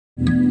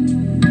Hey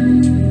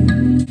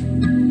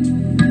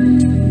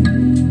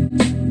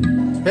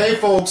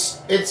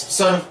folks, it's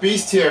Son of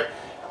Beast here.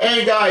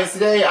 Hey guys,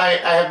 today I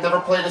have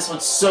never played this one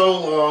so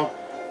long.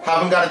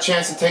 Haven't got a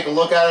chance to take a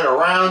look at it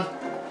around.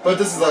 But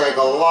this is like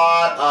a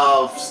lot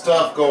of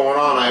stuff going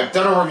on. I've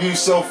done a review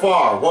so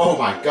far. Whoa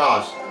my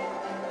gosh.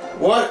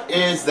 What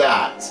is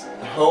that?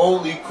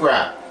 Holy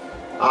crap.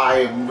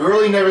 I've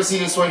really never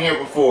seen this one here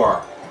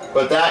before.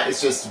 But that is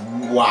just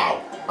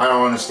wow. I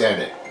don't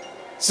understand it.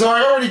 So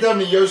I already done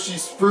the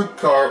Yoshi's Fruit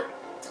Cart.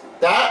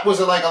 That was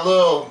like a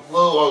little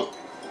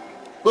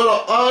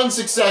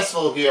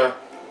unsuccessful here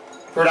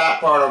for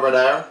that part over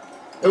there.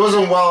 It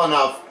wasn't well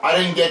enough. I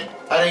didn't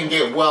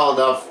get well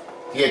enough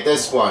to get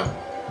this one.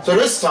 So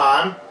this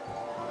time,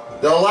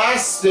 the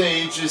last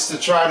stage is to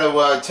try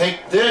to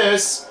take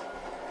this,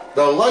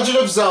 The Legend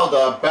of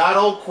Zelda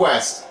Battle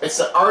Quest. It's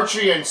the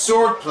archery and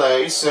sword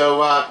play,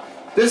 so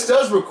this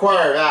does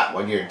require that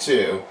one here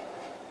too.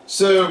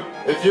 So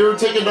if you're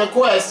taking the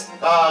quest,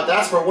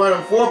 that's for 1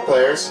 and 4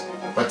 players,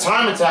 but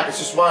time attack is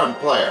just 1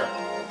 player.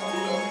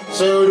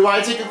 So do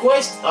I take a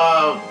quest?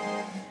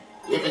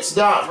 If it's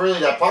not really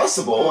that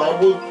possible, I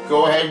will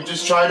go ahead and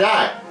just try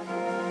that.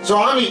 So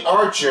I'm the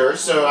archer,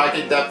 so I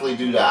can definitely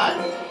do that.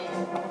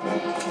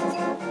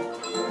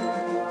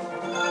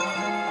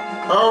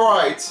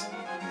 Alright,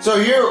 so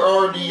here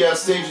are the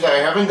stages I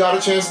haven't got a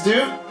chance to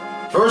do.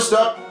 First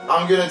up,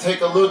 I'm going to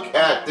take a look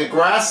at the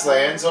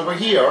grasslands over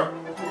here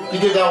to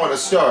give that one a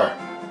start.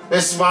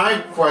 This is my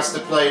quest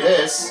to play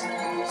this.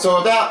 So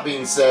with that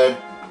being said,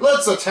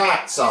 let's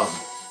attack some.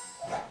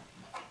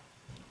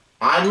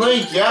 I'm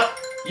Link, yep,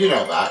 you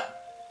know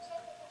that.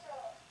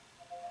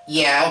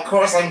 Yeah, of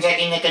course I'm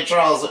checking the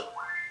controls.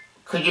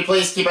 Could you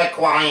please keep it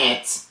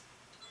quiet?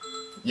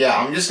 Yeah,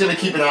 I'm just gonna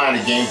keep an eye on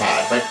the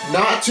gamepad, but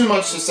not too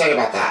much to say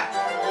about that.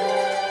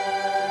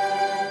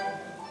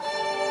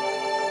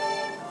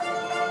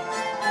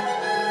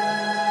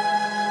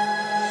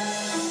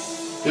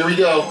 Here we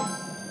go.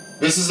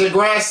 This is the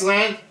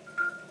grassland.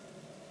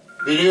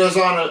 Video's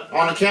on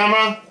the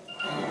camera.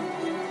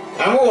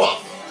 And we're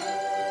off.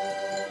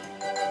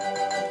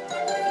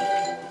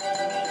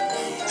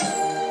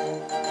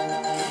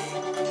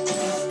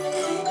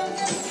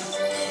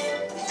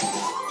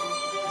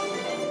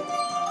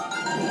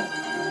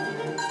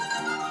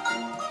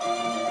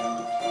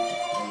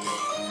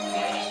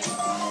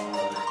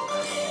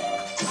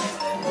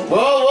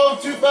 Whoa,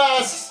 too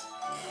fast!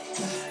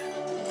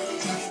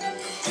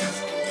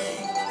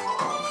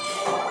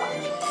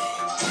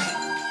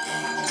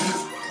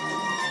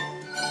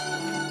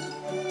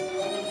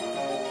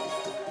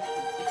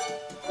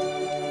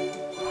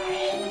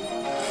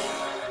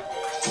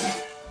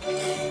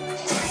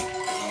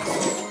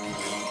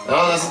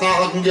 Oh, this is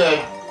not looking good.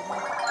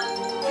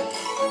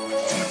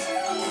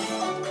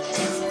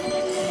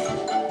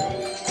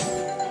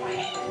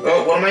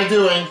 Oh, what am I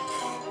doing?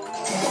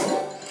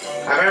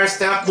 I better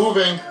stop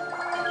moving.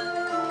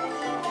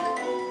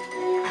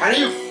 How do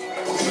you...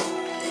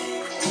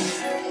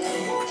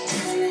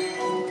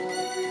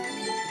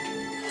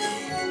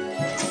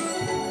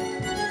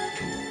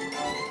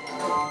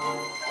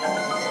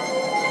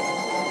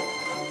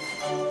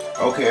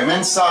 Okay, I'm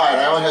inside.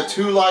 I only have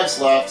 2 lives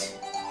left.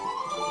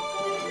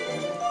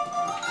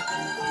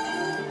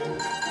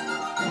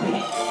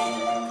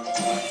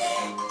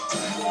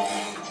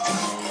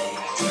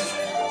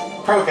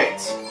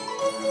 Perfect.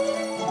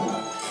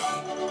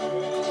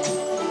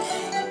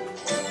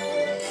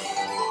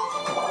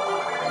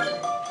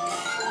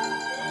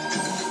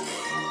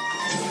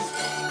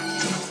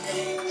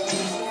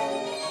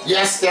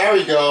 Yes, there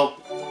we go.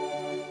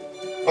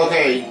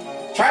 Okay,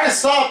 try to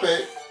stop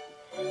it.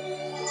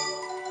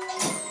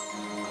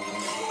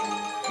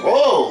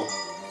 Whoa.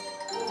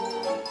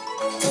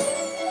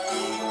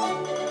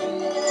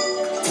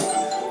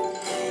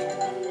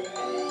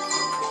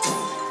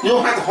 You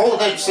don't have to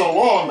hold it for so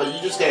long, but you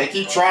just gotta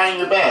keep trying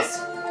your best.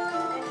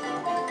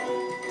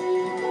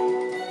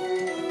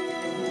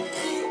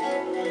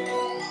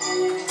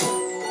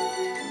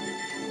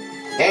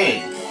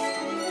 Dang.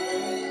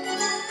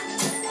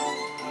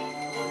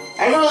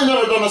 I've really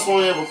never done this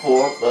one here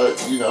before,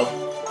 but you know.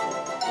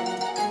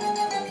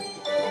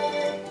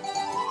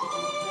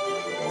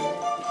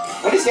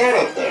 What is that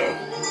up there?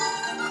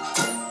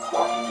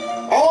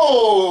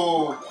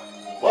 Oh!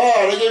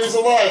 Wow, they gave me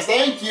some lives.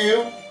 Thank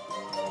you!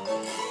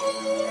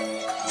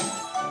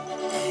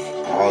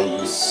 Oh,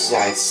 you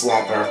side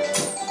slapper.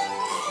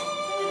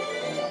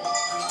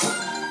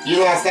 You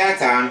lost that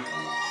time.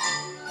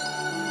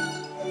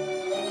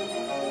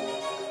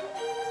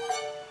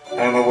 I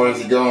don't know where's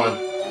he going.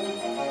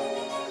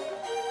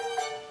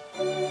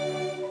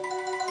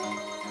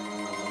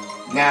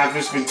 Nah,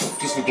 just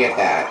forget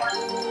that.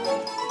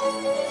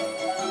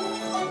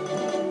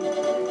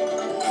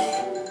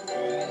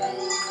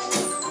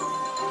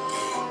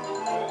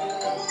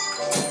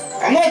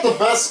 I'm not the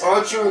best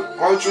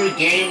archery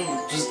game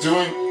just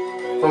doing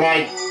for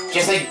my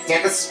just like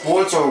Deca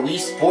Sports or Wii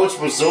Sports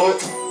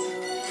Resort.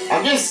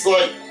 I'm just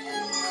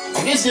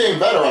getting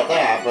better at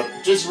that, but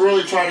just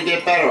really trying to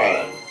get better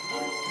at it.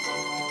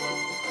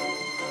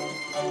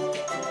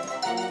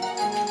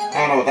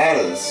 don't know what that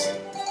is.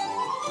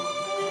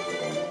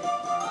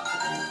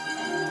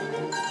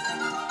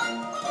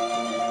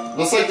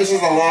 Looks like this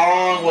is a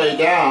long way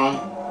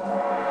down.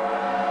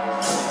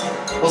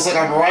 Looks like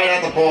I'm right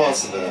at the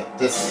boss of it.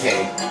 This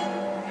cave.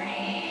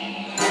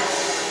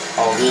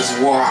 Oh, these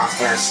warhawks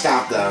better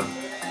stop them.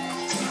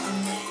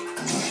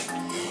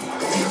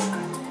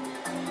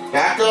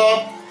 Back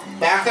up!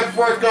 Back the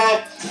frick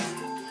up!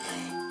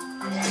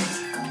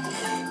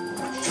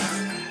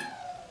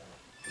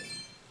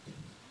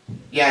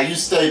 Yeah, you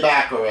stay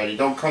back already.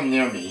 Don't come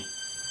near me.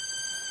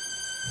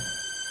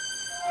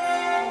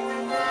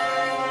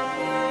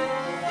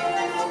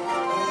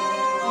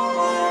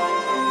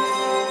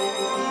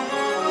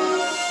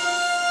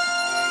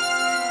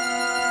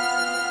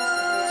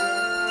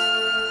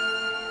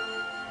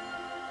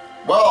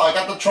 Well, I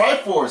got the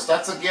Triforce.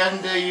 That's again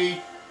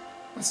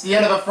that's the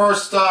end of the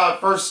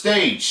first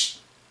stage.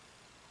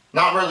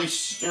 Not really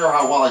sure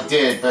how well I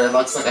did, but it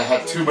looks like I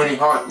had too many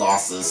heart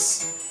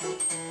losses.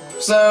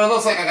 So it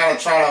looks like I gotta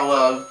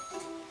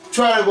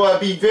try to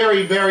be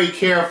very, very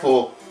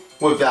careful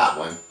with that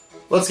one.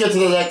 Let's get to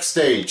the next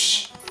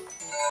stage.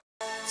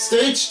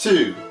 Stage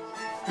 2.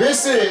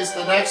 This is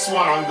the next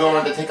one I'm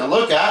going to take a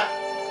look at.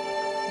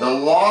 The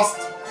Lost...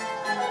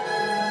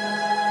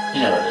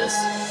 You know what it is.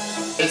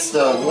 It's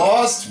the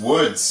Lost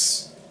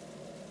Woods.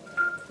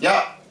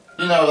 Yep,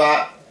 you know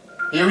that.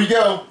 Here we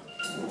go.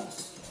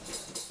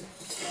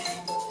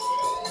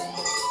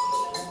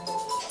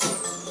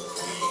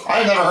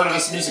 I've never heard of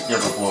this music here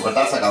before, but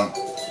that's like an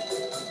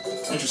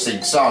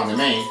interesting song to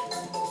me.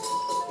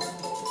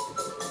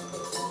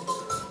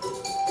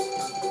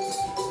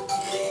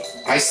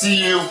 I see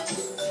you.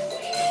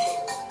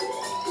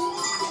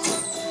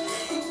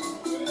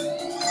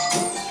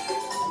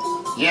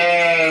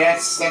 Yay,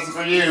 that's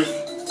for you.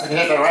 I can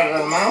hit that right in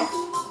the mouth.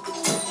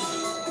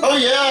 Oh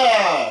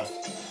yeah!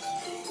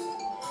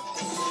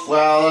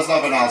 Well, there's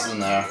nothing else in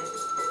there.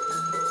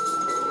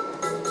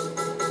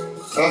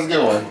 That was a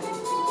good one.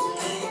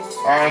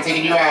 Alright, I'm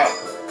taking you out.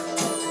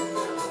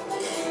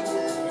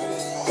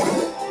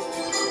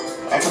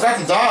 I forgot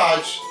to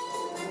dodge.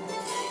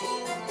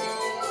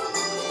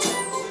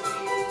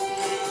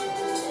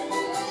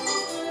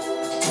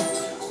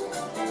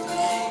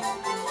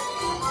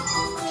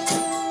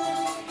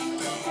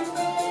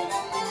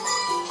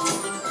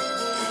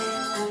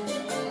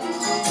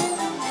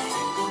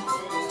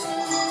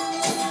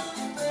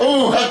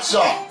 Ooh,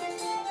 headshot!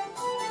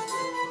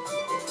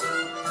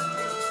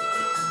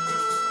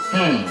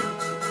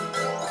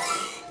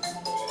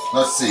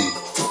 Let's see.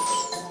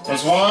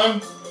 There's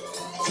one.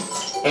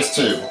 There's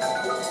two.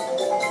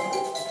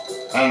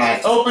 And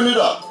I open it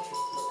up.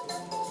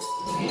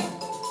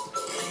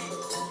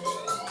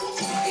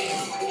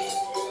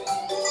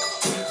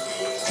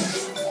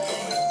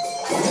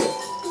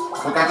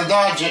 Forgot to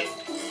dodge it.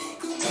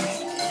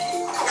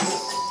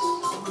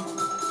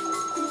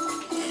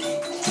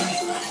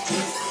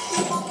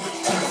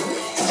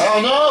 Oh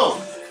no!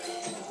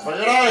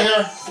 Better get out of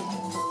here.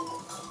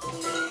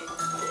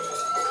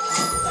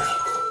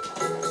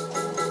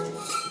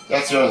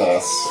 That's your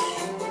loss.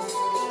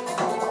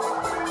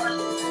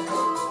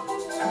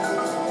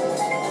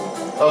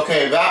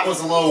 Okay, that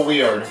was a little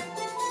weird.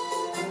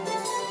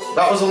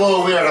 That was a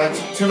little weird. I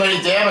took too many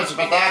damage with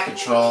that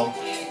control.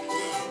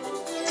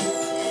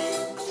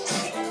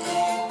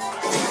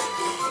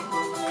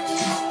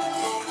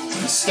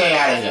 Just stay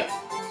out of here.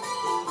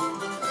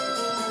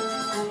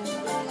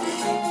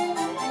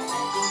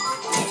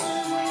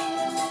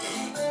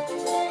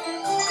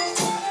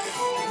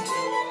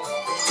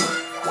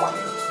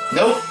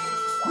 Nope.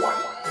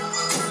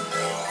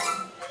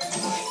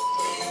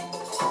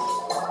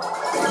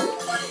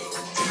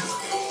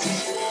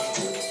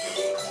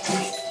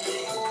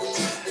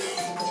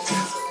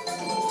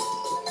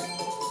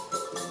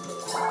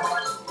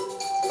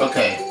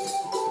 Okay.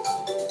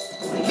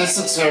 This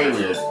looks very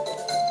weird.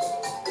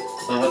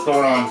 Wait, what's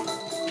going on?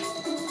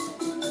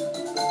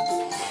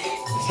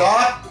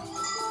 Stop!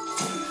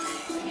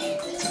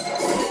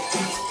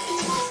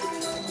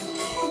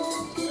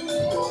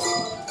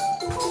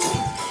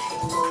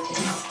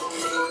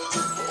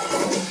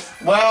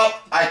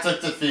 Well, I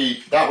took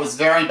defeat. That was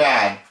very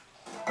bad.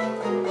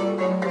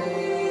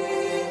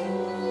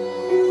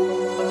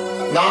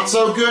 Not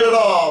so good at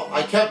all.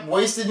 I kept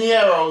wasting the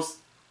arrows,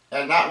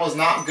 and that was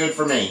not good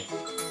for me.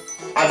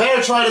 I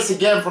better try this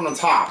again from the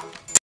top.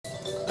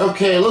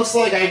 Okay, looks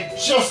like I'm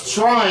just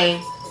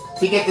trying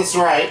to get this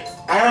right.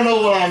 I don't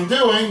know what I'm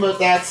doing, but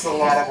that's a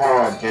lot of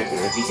hard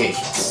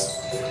reputations.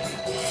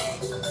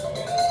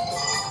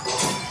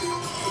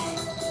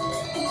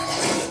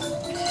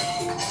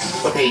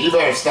 Okay, you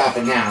better stop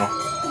it now.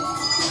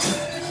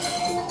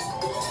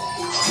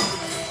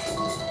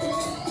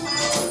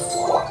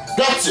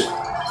 Gotcha!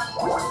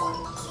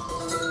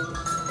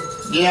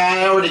 Yeah,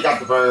 I already got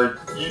the bird.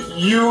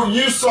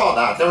 You saw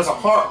that. There was a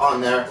heart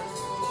on there,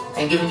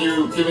 and giving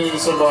you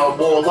some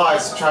more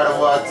lives to try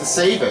to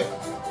save it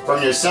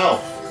from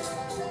yourself.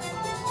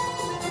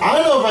 I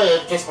don't know if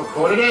I just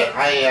recorded it.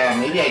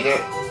 Maybe I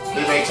did.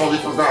 Maybe I totally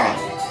forgot.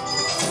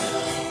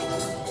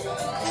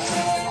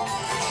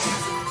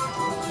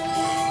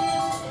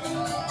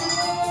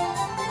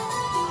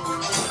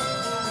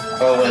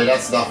 Oh wait,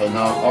 that's nothing.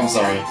 No, I'm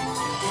sorry.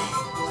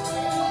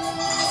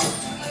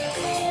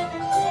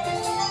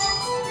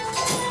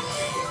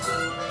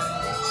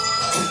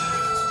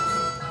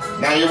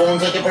 Now you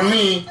won't take it from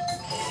me.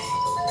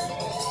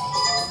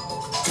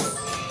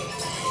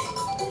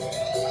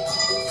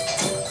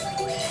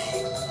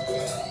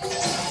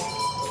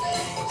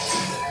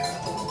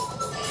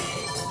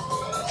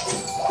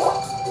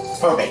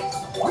 Perfect.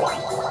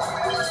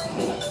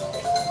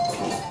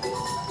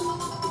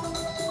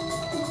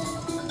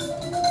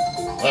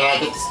 And I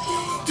can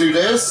do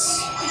this.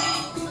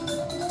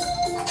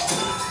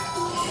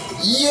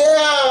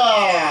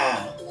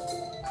 Yeah!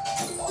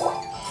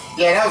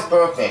 Yeah, that was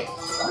perfect.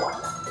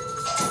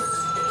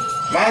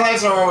 My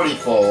lives are already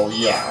full.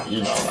 Yeah, you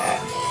know that.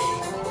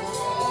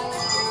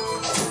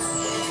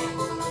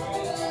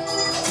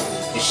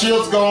 The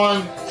shield's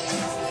going.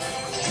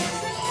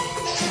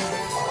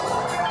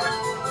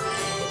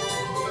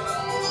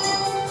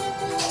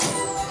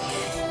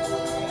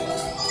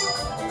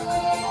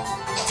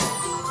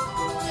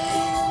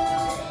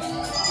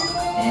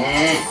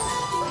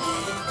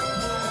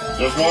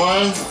 There's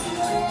one.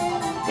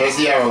 There's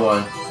the other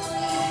one.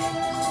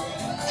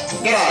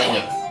 Get out of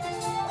here.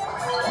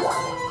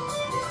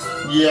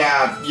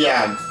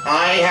 Yeah.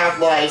 I have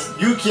lives.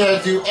 You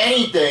can't do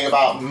anything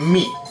about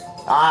me.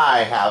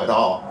 I have it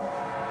all.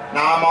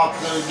 Now I'm up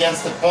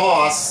against the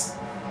boss.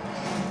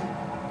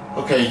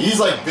 Okay, he's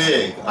like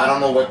big. I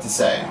don't know what to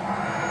say.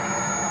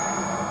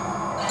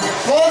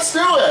 Well, let's do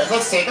it.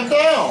 Let's take him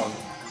down.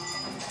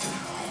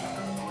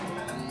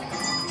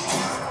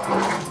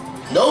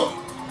 Nope.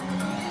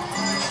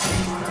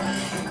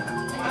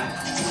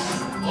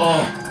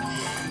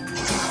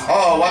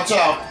 Oh, watch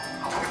out.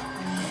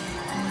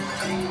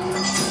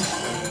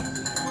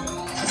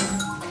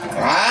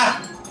 Ah!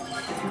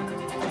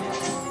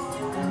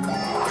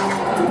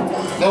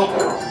 Nope.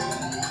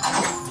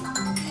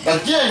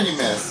 Again, you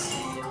miss.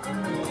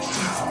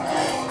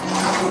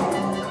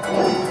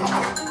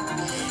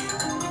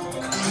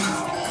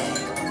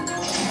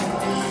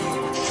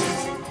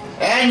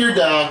 And you're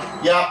done.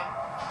 Yep.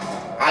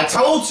 I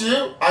told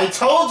you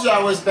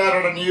I was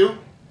better than you.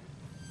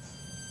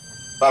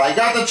 But I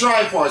got the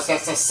Triforce.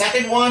 That's the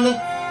second one that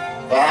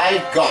I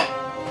got.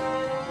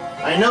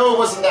 I know it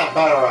wasn't that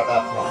better at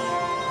that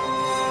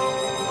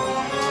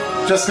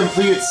point. Just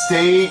completed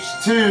stage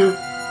 2.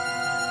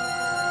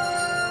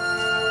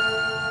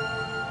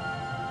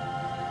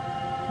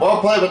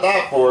 Well played with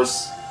that,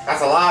 Force.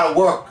 That's a lot of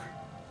work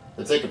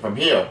to take it from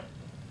here.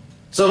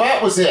 So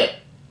that was it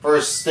for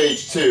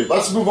stage 2.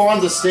 Let's move on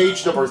to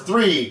stage number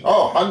 3.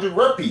 Oh, 100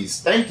 rupees.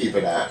 Thank you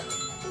for that.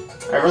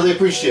 I really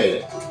appreciate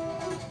it.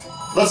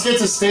 Let's get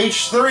to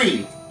stage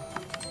 3.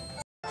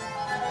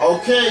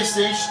 Okay,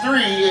 stage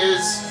 3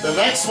 is the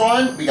next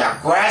one. We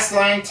got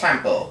Grassland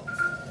Temple.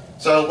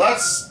 So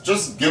let's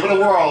just give it a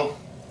whirl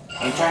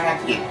and try not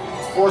to get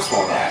forceful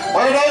on that.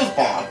 What are those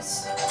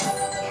bombs?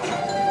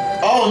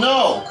 Oh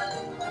no!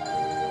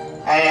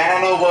 I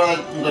don't know what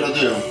I'm gonna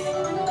do.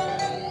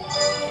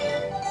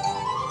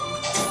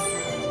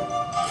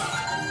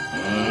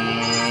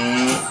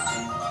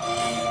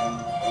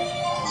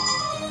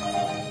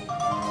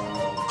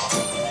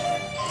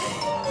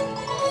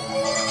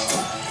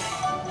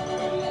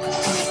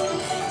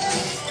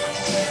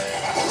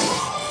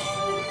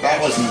 That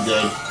wasn't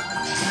good.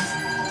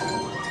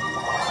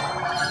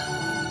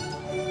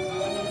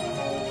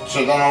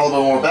 Should have done a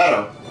little bit more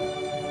better.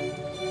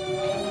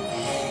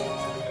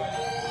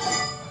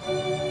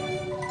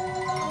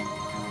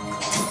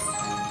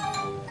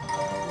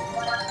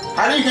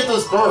 How do you get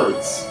those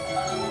birds?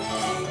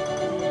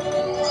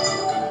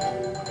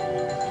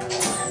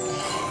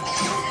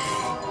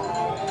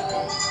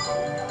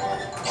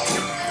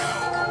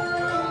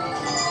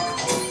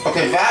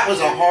 Okay, that was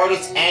the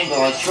hardest angle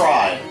I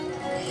tried.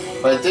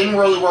 But it didn't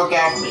really work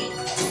out for me.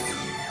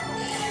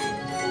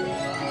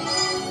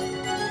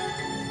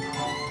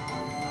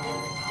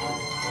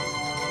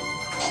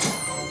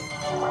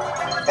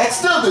 That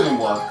still didn't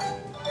work.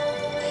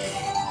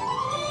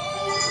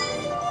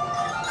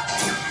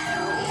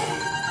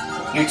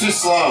 You're too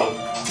slow.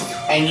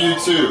 And you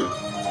too.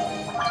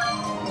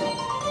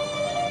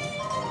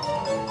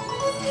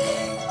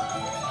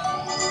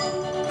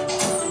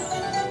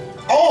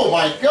 Oh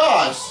my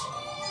gosh!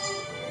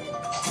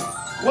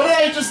 What did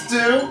I just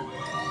do?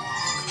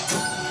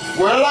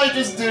 What did I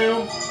just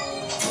do?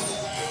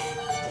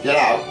 Get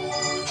out.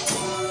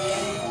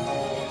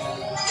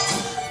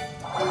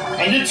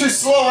 And you're too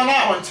slow on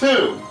that one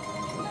too.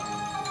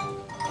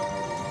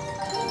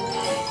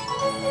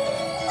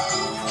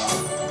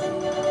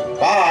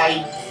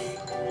 Bye.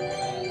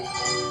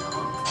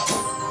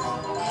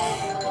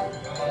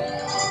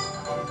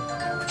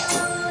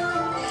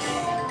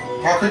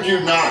 How could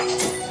you not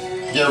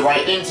get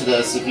right into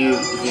this if you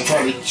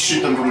try to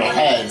shoot them from their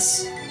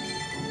heads?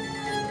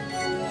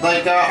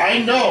 Like, I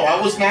know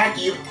I was not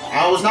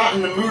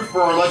in the mood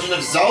for Legend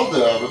of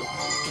Zelda to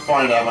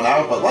find that one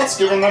out, but let's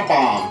give him a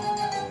bomb.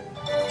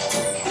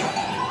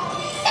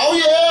 Oh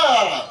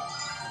yeah!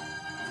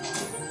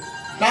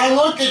 Now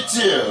look at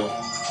you!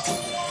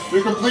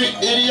 You're complete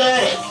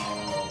idiotic.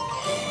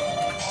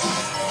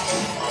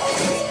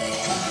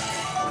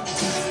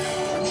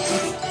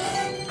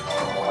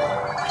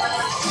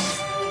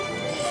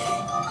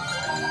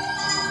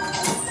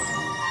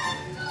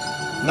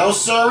 No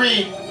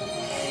siree.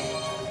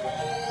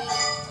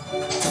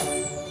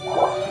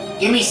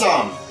 Give me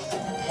some.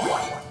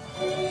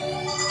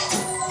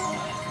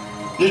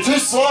 You're too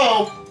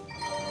slow.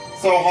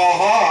 So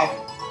ha.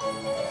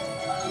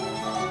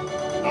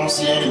 I don't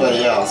see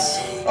anybody else.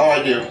 Oh,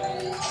 I do.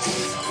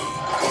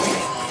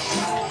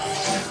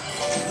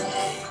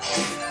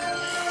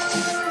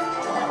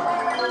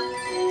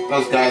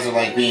 Those guys are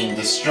like being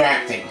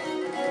distracting.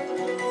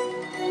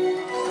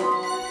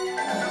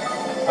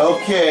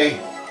 Okay.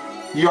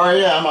 Here I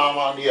am. I'm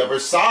on the other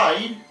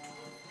side.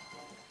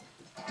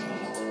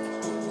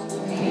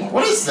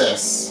 What is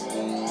this?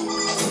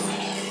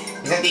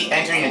 Is that the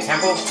entering a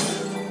temple?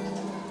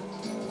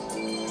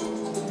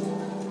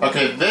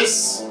 Okay,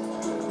 this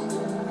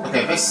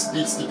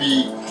needs to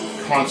be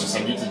conscious.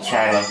 I need to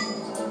try to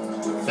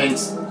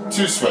things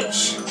to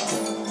switch.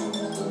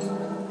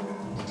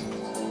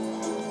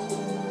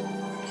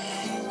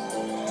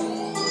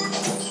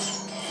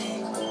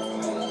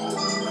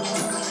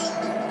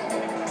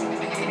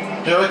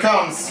 Here it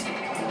comes.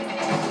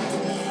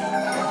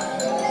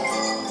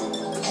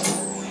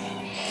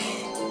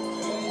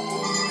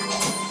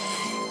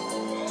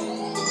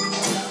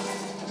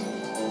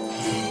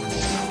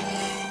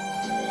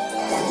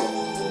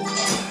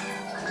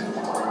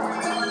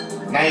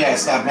 Now you gotta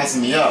stop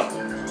messing me up.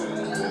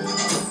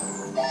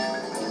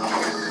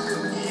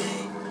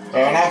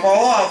 Better not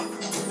fall off.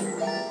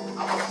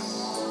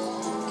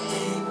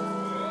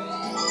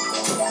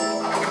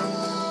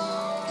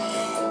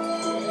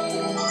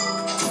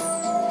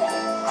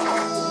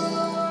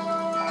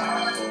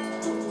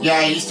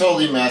 Yeah, he's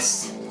totally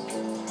messed.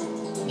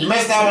 You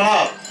messed that one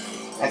up.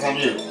 That's on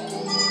you.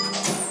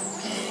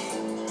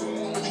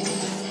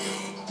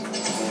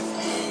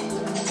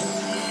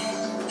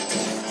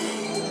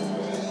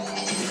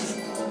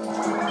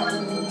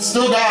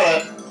 Still got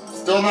it.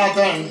 Still not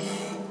done.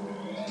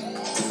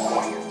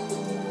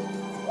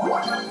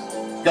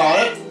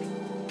 Got it.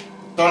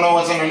 Don't know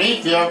what's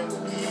underneath you.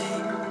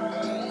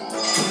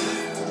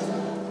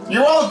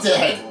 You're all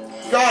dead.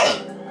 Got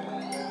it.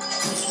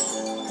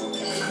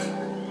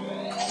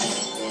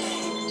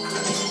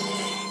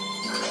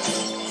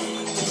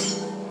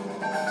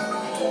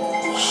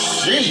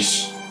 Sheesh.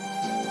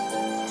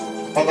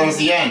 Thought that was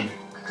the end.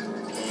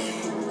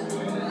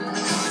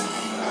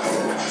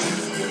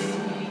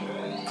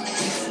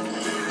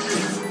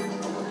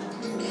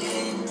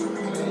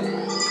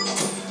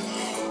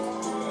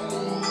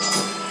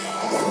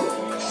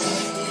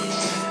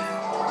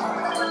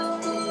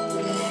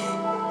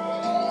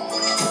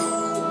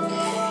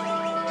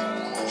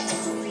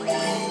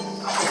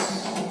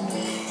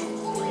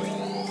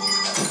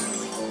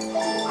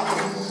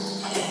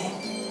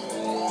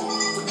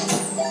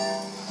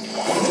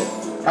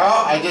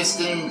 Oh,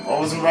 I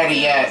wasn't ready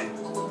yet.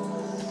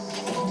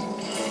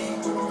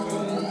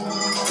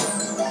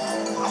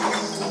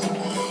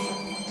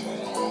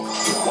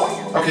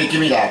 Okay, give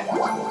me that.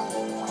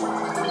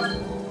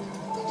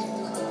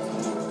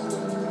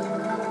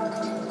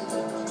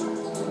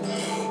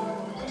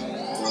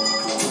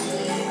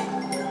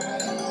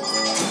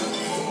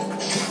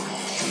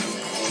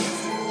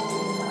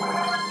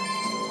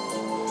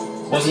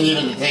 Wasn't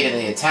even taking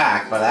the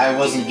attack, but I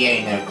wasn't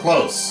getting there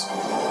close.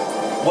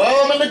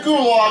 Well, I'm in the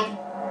gulag.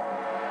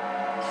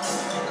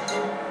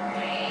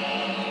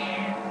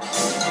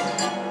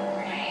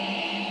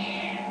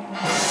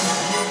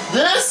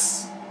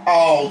 This?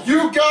 Oh,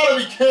 you gotta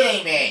be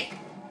kidding me.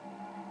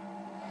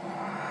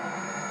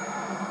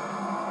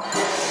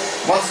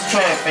 Let's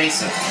try to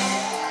face it.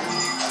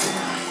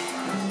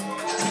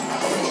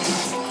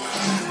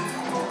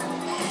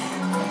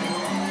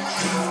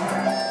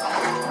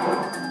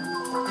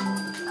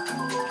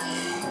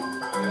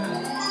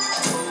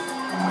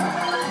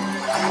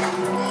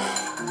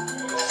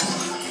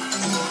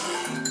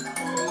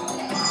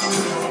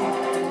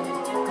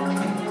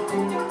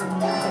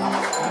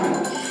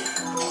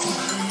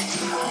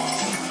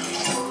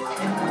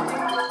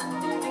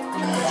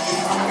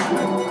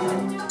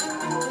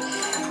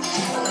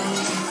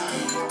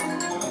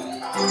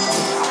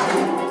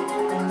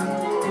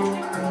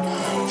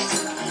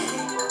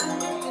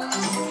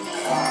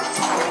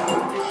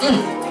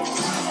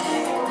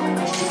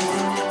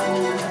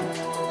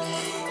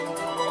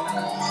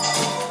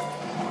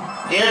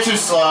 You're too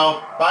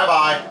slow.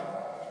 Bye-bye.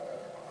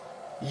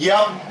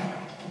 Yup.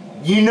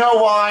 You know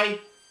why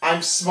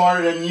I'm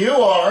smarter than you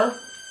are?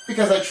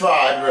 Because I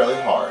tried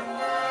really hard.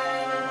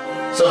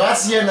 So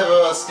that's the end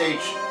of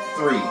stage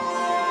 3.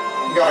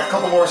 We got a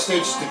couple more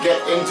stages to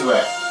get into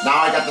it. Now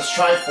I got this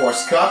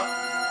Triforce Cup.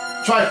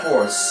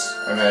 Triforce.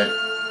 I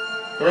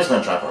mean, there is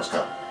no Triforce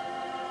Cup.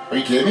 Are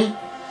you kidding me?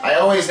 I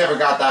always never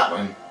got that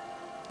one.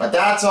 But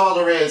that's all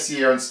there is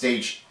here in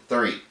stage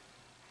 3.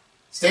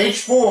 Stage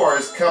 4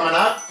 is coming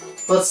up.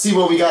 Let's see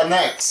what we got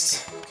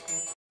next.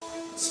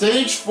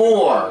 Stage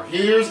 4.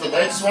 Here's the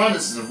next one.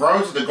 This is the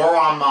Road to the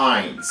Goron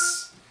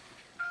Mines.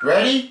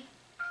 Ready?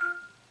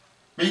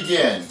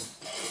 Begin.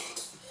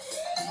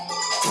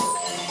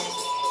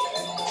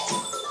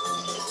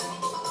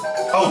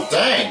 Oh,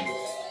 dang!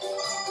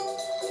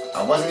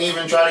 I wasn't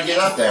even trying to get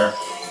up there.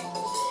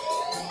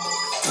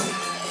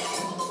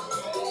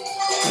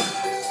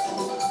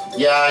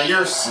 Yeah,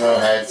 you're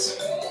slowheads.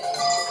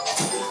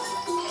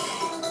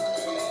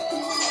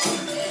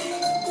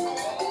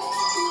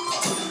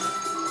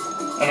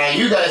 And now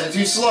you guys are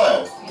too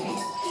slow.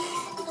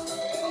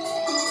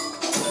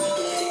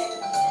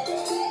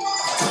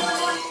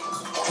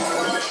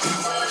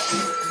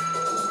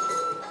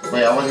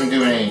 Wait, I wasn't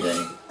doing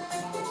anything.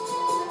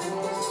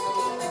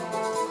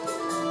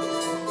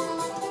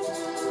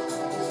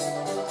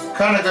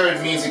 Kind of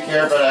good music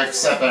here, but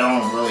except I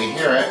don't really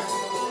hear it.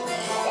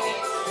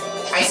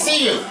 I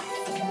see you!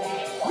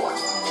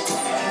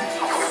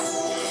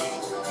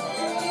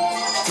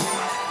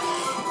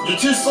 You're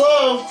too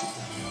slow!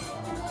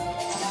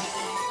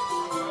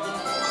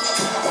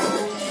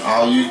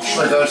 Oh, you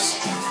triggers.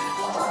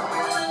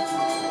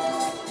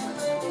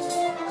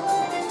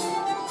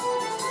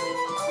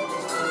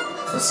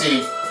 Let's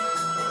see.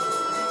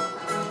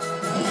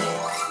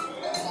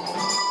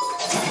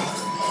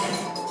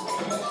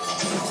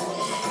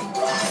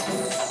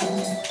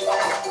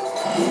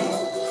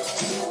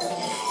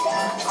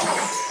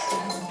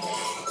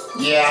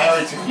 Yeah, I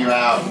already took you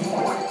out.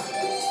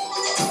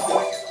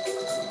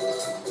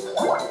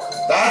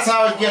 That's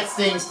how it gets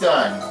things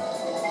done.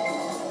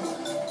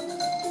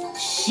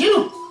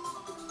 Shoot!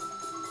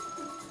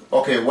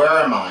 Okay, where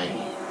am I?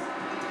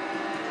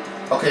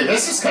 Okay,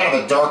 this is kind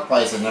of a dark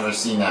place. I've never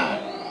seen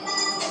that.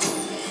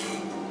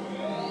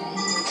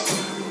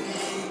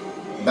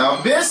 Now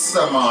this is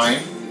a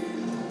mine,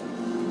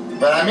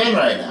 but I'm in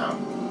right now.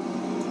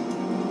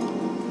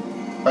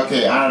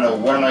 Okay, I don't know.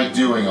 What am I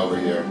doing over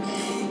here?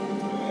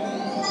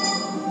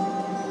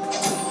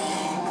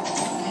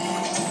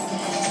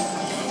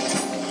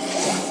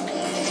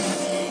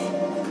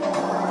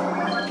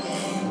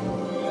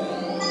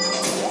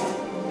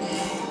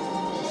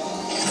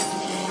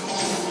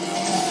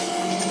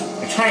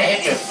 Trying to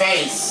hit your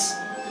face.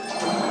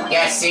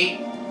 Yeah, see?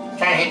 Trying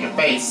to hit your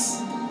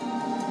face.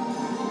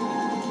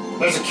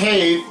 There's a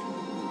cave.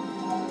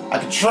 I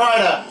could try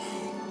to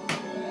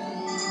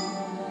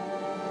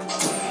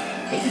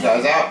get you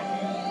guys out.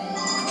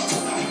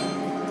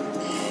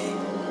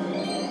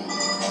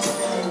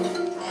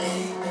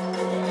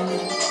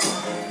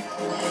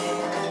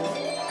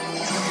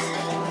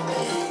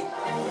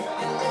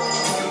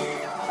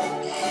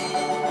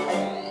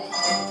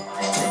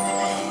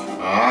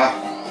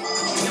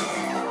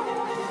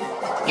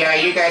 Yeah,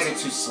 you guys are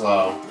too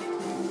slow.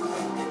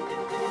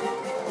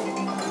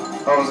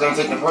 Oh, I was gonna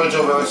take the bridge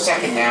over a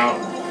second now.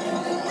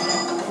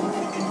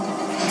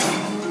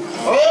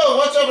 Oh,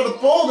 watch out for the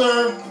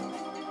boulder!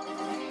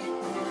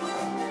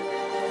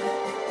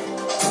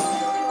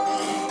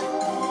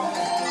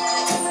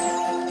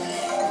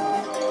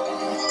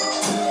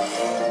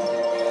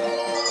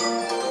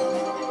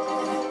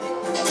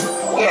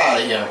 Get out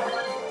of here.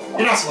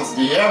 You're not supposed to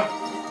be here.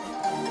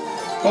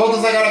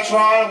 Boulders I gotta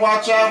try and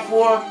watch out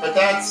for, but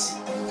that's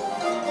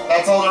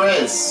all there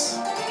is.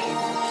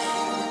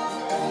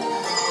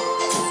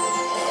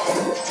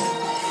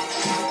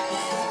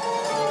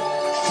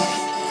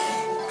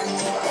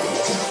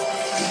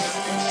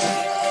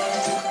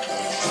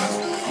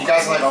 You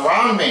guys are like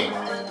around me.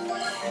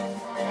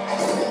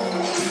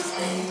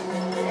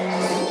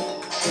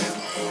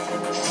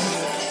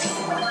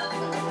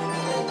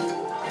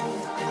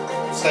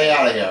 Stay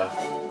out of here.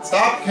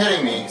 Stop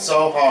hitting me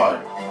so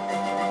hard.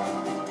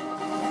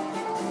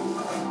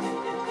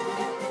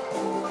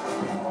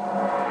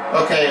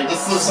 Okay,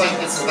 this looks like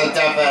this is the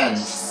death end.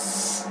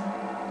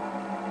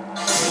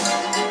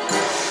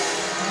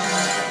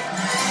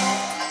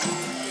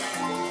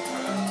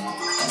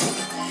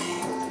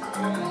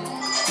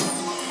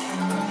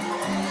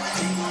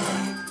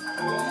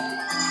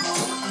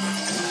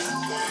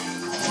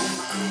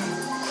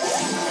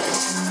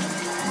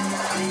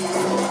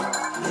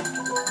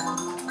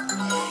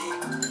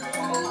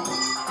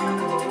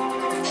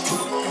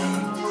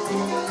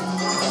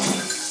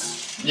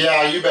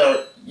 Yeah, you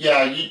better.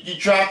 Yeah, you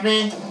trapped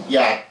me?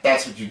 Yeah,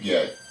 that's what you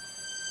get.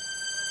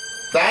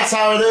 That's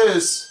how it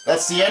is.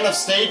 That's the end of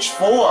stage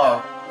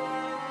 4.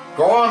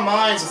 Goron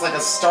Mines is like a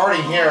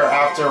starting here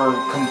after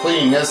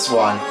completing this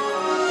one.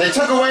 They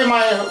took away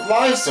my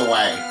lives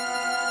away.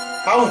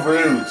 How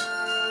rude.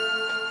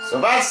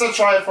 So that's the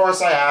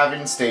Triforce I have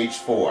in stage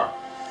 4.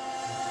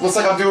 Looks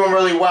like I'm doing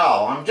really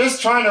well. I'm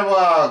just trying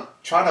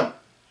to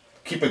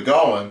keep it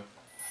going.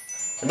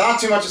 But not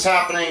too much is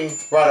happening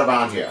right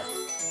around here.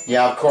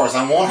 Yeah, of course,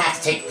 I won't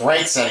have to take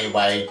breaks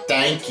anyway.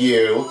 Thank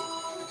you.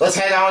 Let's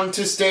head on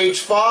to stage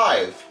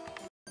 5.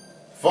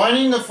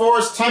 Finding the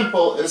Forest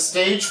Temple is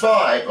stage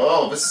 5.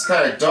 Oh, this is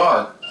kind of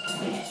dark.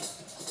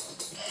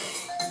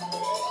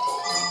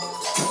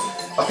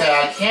 Okay,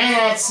 I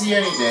cannot see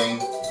anything.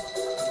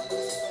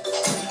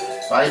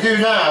 But I do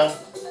now.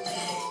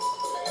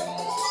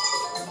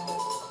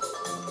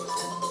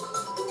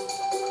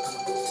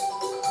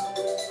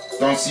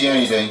 Don't see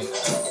anything.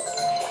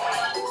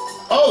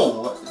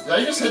 Oh! Did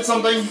I just hit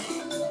something?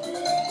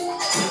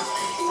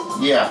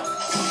 Yeah.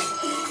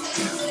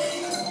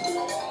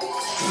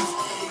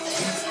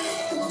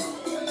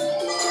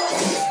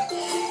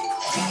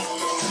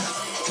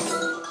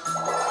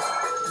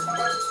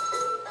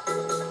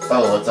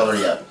 Oh, it's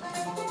already up.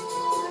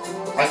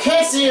 I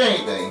can't see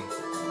anything.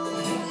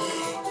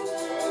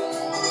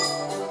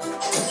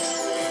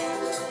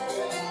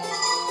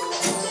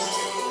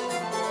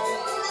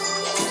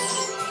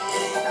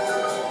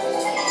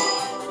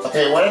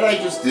 Okay, what did I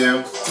just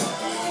do?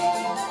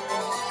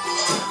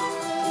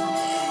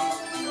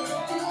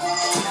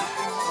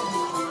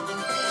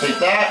 Take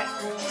that.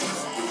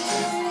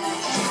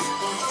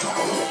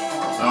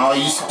 Oh,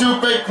 you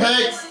stupid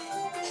pigs!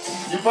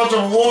 You bunch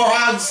of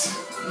warhogs!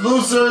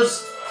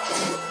 Losers!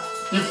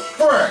 You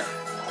frick!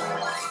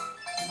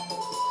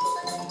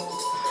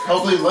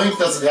 Hopefully Link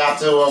doesn't have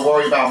to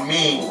worry about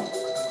me.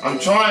 I'm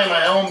trying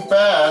my own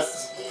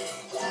best.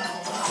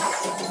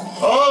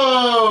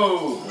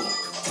 Oh!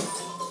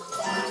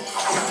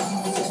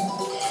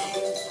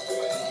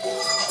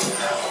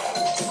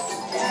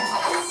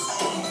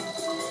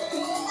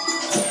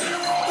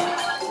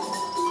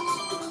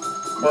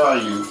 Where are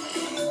you?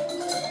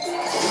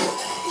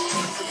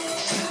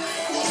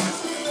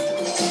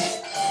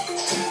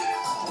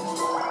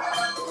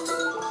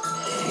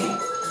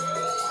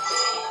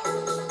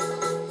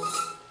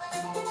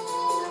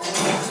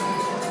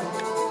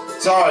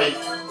 Sorry,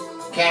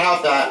 can't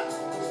help that.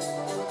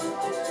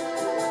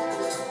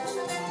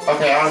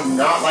 Okay, I do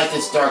not like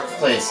this dark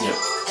place here.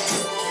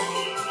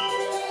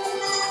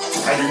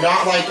 I do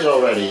not like it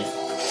already.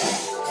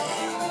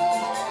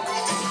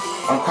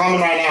 I'm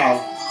coming right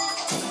now.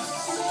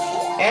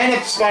 And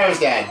the spider's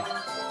dead.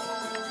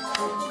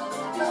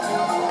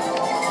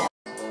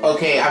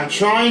 Okay, I'm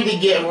trying to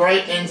get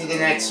right into the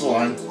next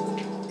one.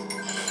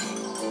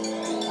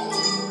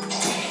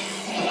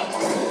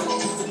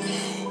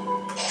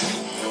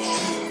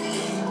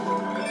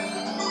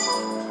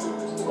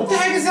 What the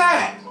heck is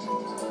that?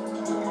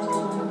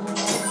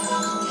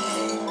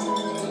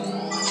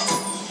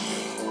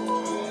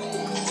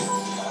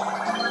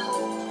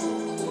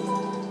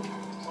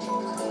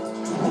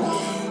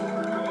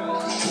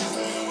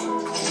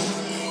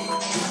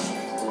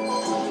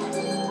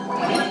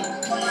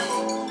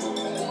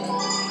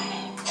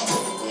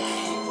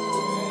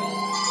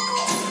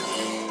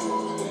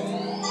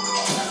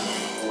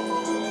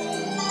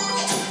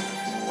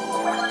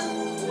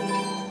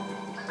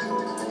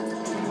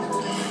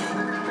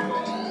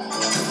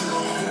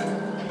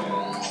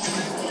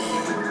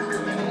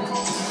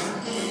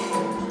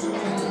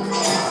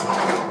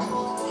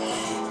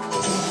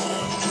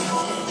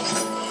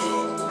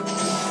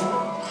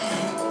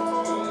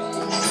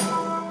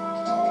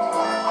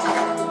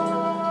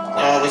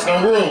 There's no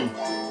room.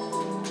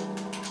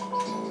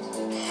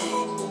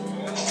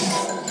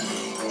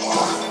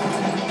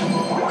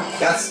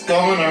 That's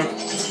Goner.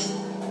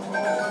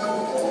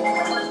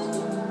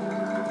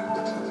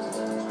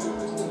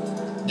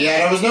 Yeah,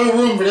 there was no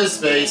room for this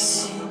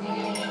space.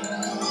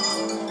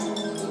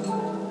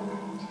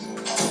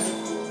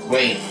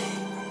 Wait.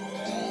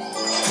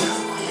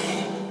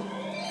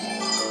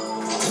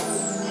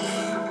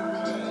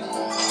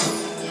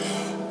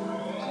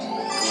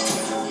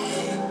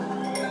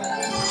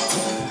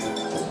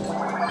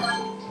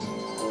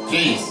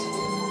 Jeez.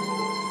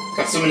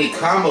 Got so many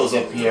combos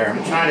up here.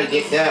 I'm trying to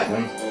get that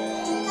one.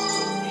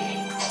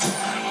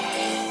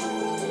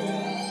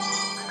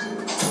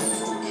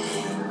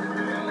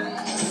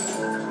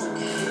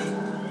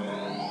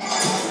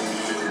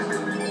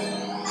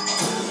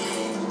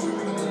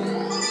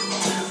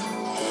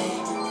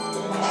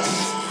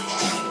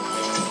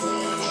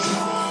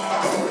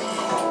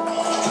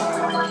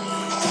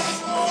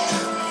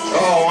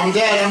 Oh, I'm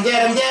dead, I'm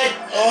dead, I'm dead!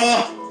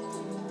 Oh!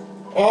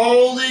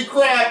 Holy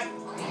crap!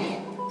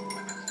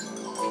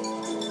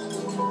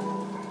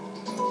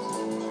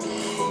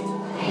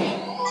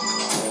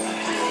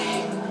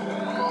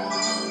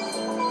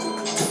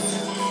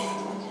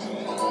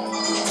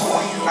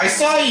 I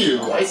saw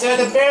you! I saw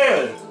the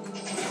bird!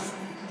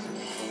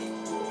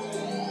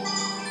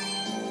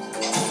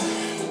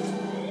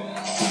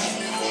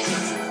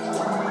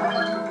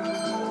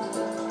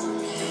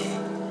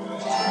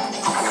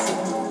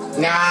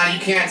 Nah, you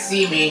can't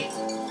see me.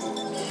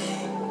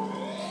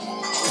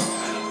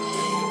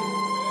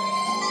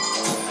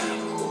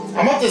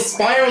 I'm up the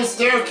spiral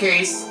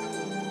staircase.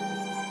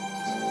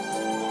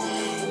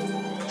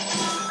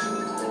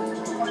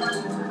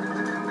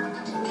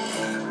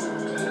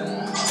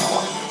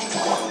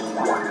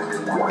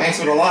 Thanks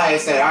for the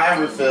lives that I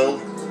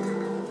refilled.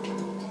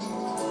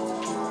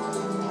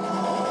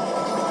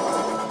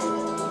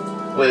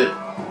 Wait,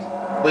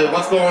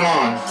 what's going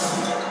on?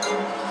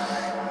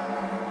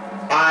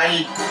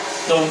 I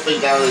don't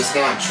think that is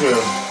not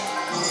true.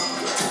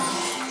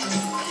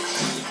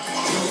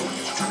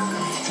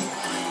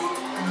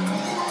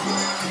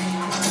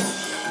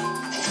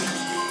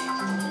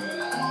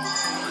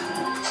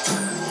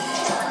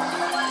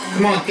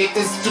 Come on, get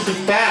this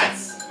stupid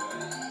bats!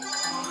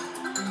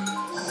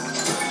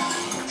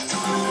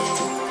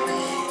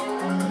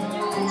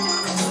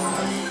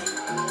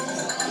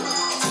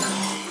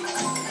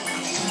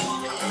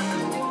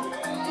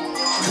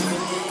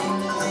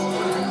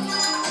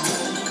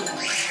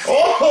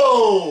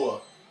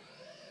 Oh!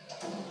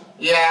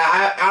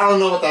 Yeah, I don't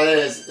know what that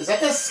is. Is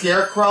that the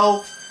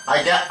scarecrow?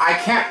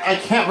 I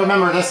can't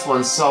remember this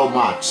one so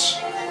much.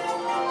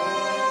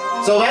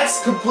 So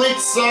that's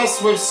completes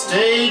us with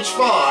stage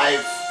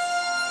 5.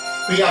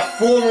 We got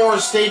 4 more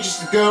stages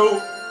to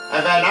go,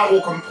 and then that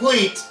will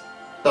complete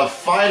the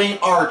fighting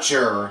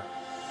archer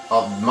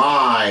of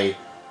my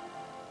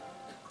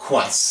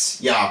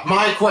quest. Yeah,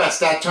 my quest,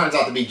 that turns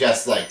out to be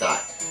just like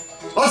that.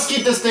 Let's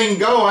keep this thing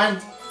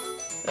going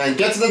and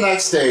get to the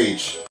next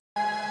stage.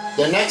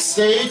 The next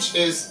stage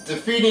is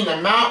defeating a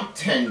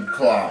mountain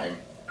climb.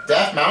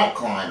 Death Mount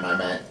climb, I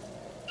meant.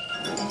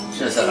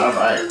 Should have said that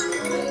right.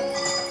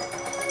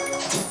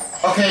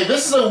 Okay,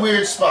 this is a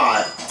weird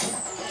spot.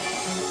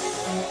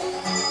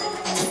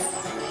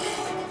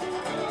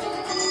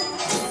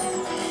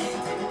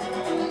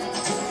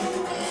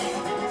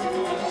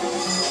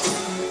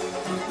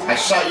 I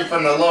shot you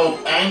from the low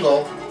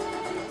angle.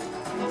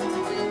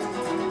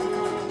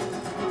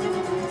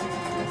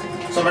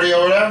 Somebody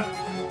over there?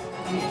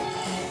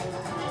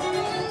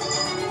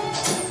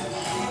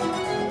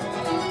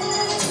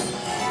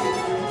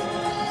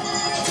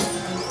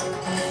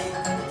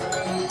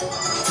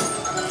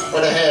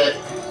 What a hit.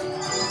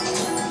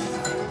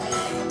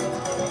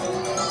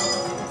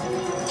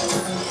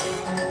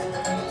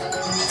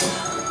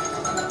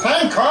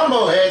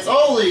 Combo hits,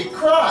 holy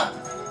crap!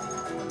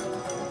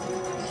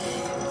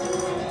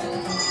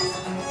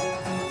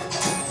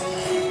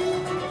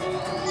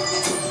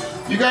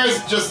 You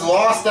guys just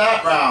lost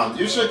that round.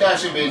 You should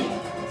actually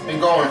been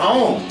going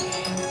home.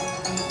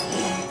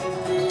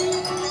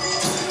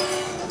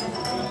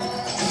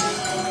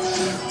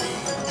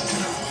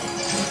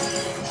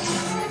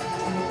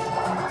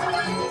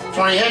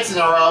 "20 hits in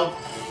a row."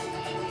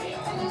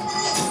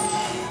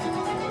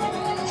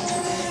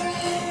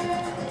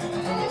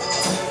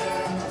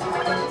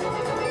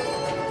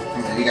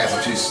 You guys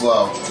are too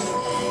slow.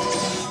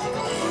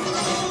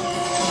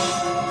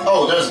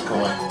 Oh, there's a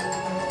coin.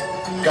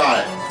 Got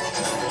it.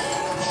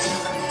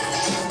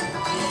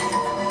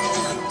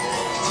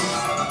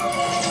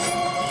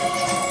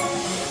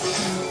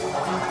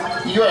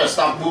 You gotta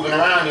stop moving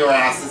around, your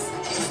asses.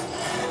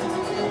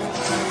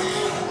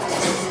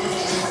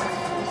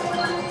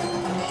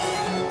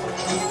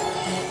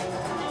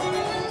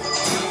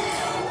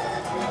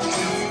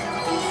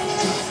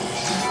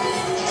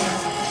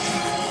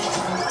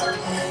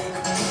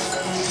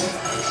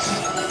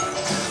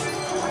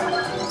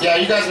 Yeah,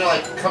 you guys are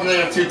like coming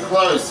there too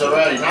close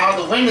already. Now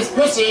the wind is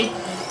pushing.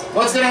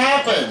 What's gonna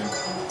happen?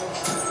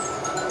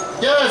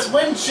 Yeah, it's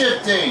wind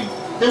shifting.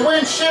 The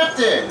wind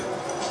shifted.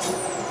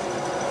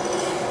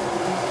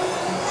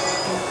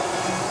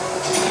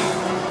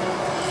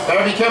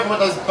 Better be careful with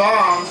those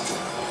bombs.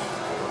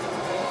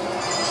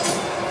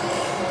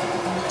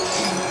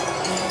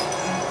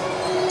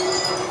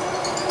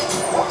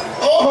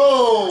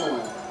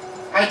 Oh!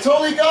 I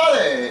totally got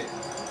it.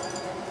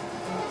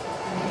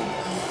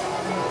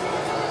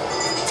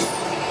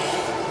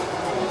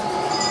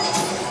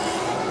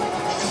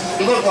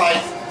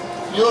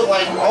 You look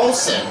like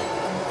Olsen.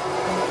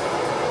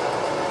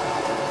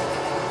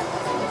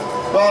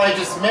 Well, I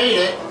just made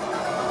it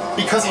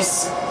because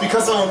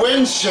the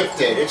wind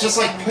shifted. It just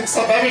like picks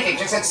up everything,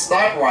 just like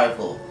sniper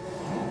rifle.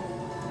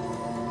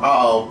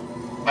 Uh-oh.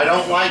 I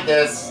don't like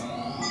this.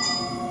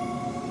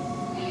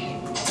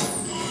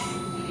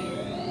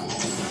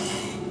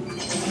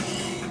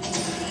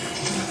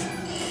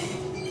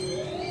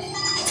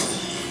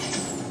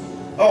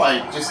 Oh,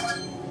 I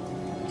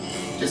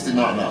just did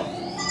not know.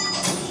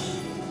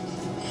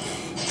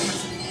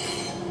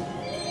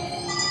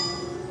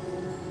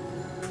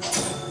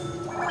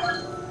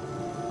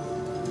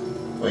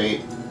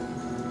 Wait.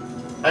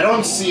 I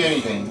don't see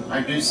anything.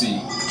 I do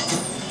see.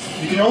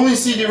 You can only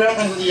see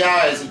directly with the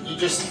eyes. If you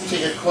just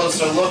take a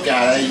closer look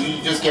at it,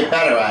 you just get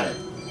better at it.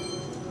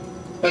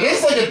 But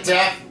it's like a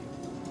death,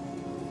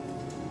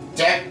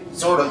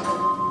 sort of.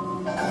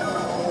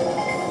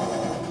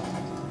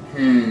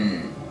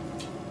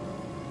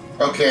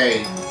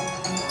 Okay.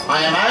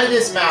 I am out of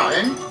this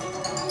mountain.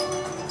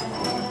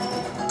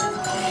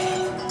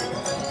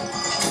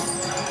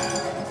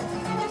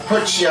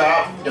 Put you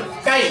up your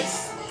face.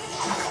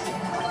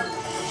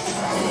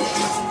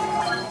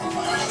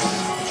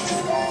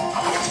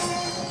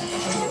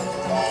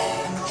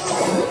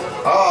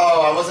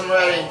 Oh, I wasn't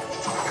ready.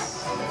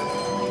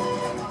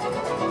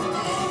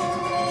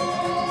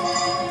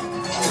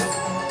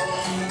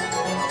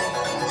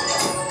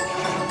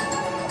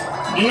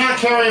 You're not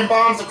carrying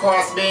bombs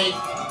across me,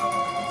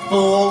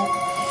 fool.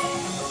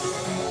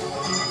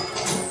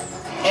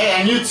 Hey,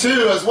 and you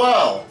too as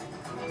well.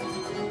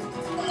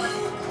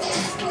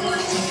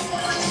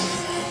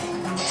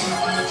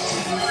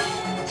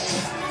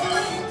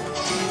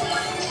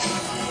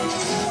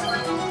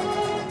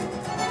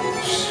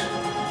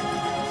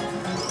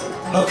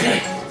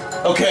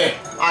 Okay,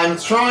 I'm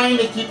trying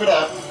to keep it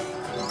up.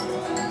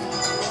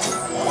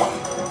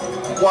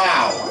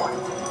 Wow.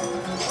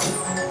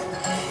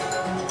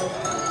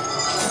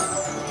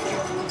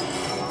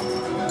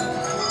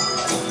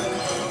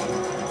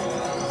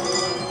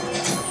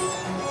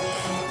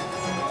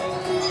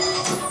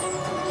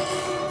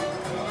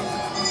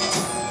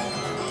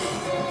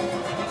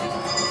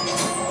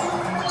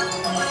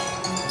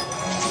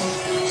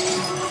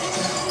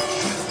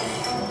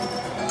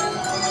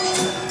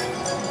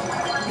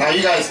 Now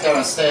you guys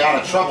gotta stay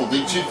out of trouble,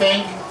 didn't you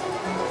think?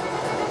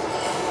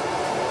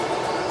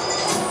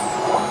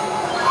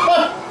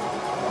 Huh.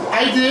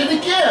 I did it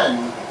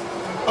again.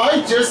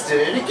 I just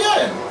did it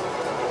again.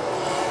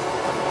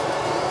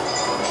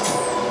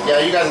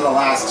 Yeah, you guys are the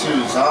last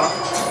twos, huh?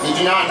 Did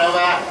you not know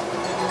that?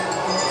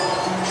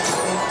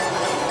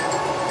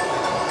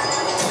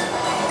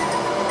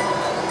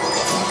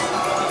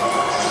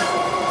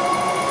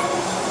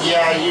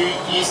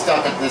 Yeah, you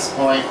stuck at this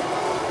point.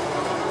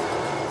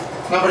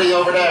 Nobody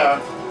over there.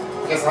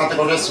 Guess I'll have to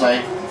go this way.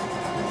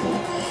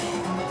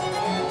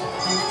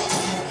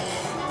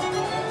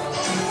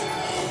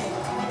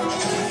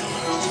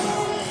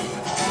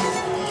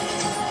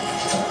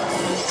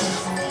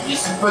 You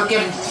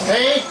freaking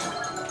pig!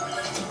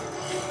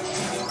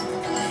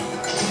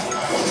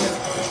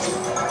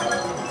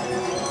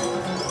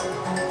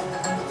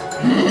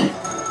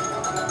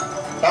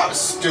 That was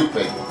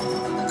stupid.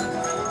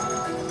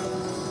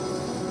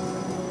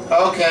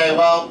 Okay,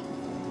 well,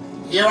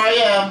 here I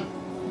am.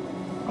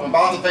 I'm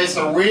about to face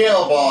the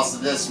real boss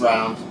of this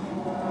round.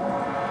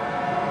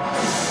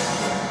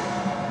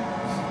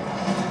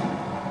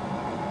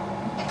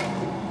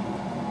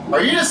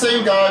 Are you the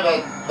same guy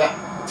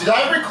that did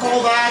I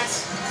recall that?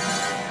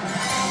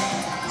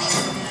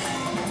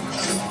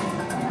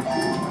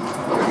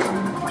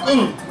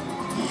 Ooh.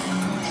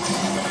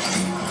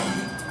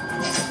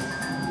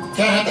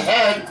 Can't hit the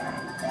head.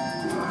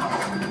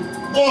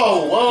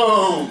 Whoa,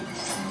 whoa.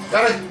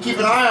 Gotta keep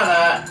an eye on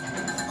that.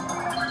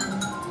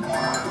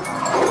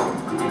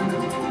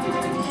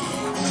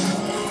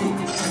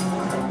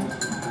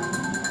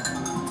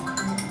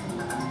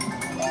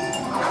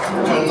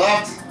 Turn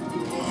left.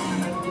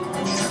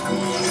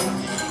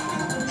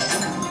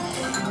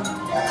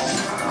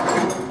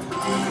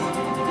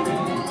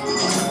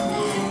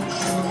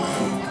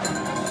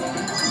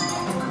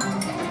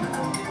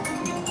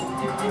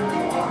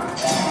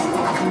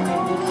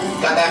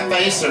 Got that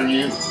face on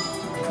you.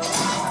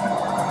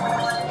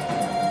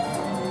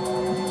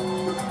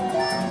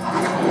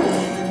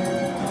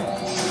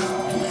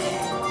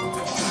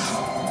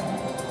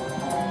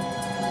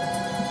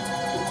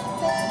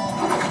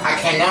 I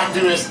cannot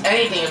do this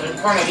anything in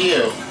front of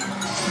you.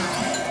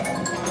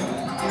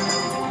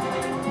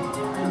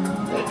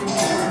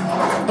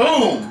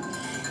 Boom!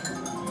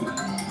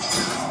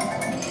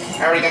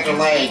 I already got your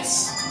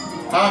legs.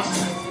 Huh?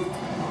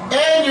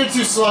 And you're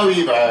too slow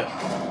either.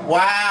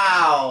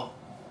 Wow.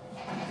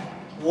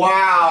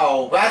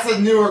 Wow. That's a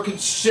newer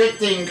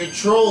shifting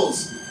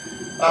controls.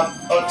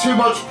 Too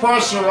much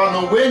pressure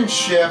on the wind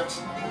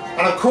shift.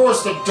 And of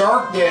course the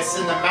darkness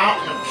in the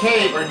mountain or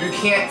cave where you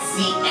can't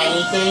see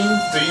anything.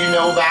 Do you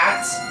know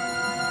that?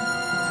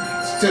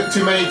 Took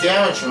too many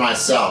damage for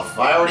myself.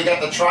 I already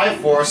got the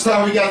Triforce.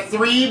 Now we got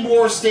 3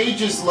 more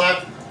stages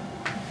left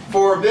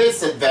for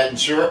this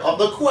adventure of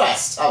the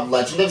quest of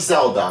Legend of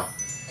Zelda.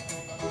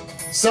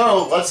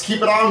 So, let's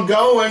keep it on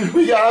going.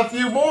 We got a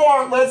few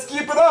more. Let's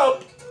keep it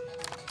up.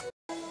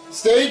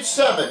 Stage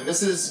 7.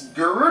 This is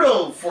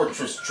Gerudo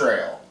Fortress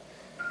Trail.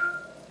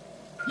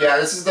 Yeah,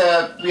 this is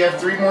we have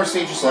 3 more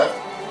stages left.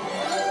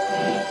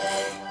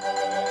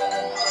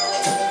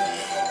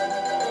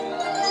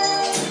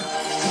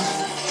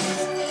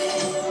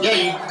 Yeah,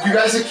 you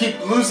guys will keep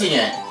losing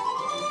it.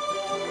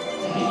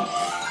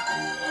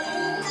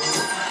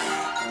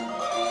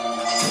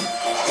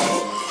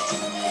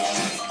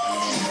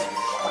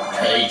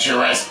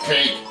 Dangerous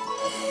pig.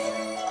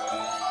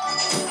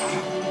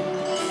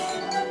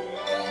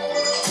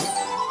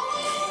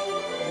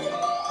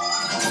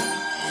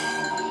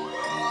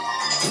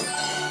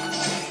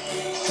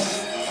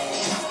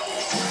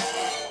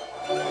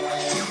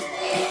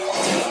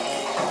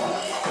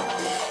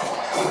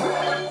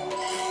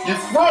 You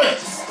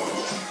freaks!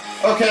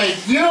 Okay,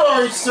 you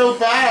are so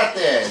bad at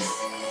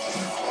this.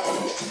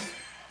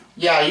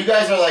 Yeah, you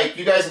guys are like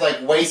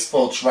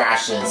wasteful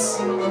trashes.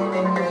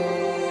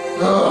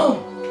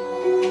 Ugh.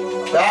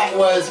 That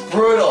was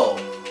brutal.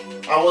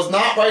 I was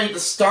not ready to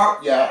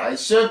start yet. I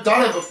should have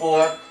done it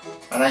before.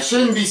 And I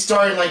shouldn't be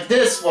starting like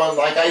this one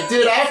like I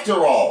did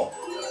after all.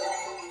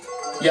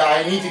 Yeah,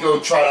 I need to go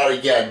try it out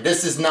again.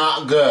 This is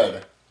not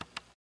good.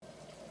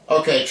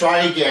 Okay, try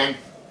again.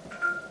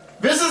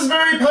 This is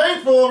very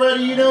painful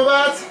already, you know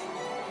that?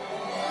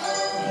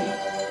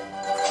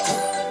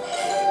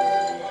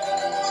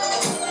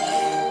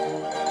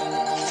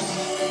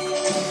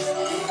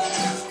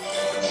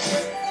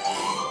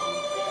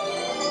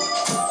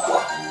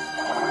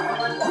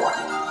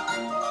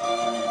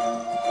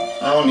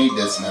 I don't need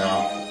this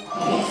now.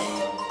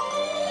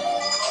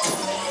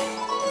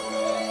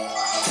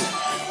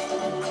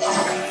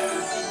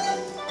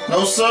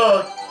 No,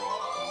 sir.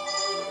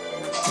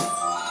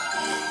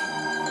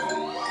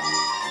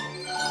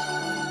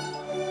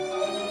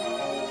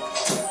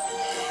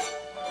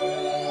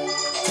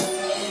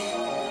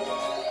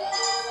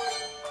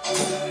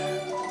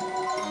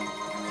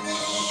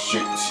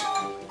 Shoot.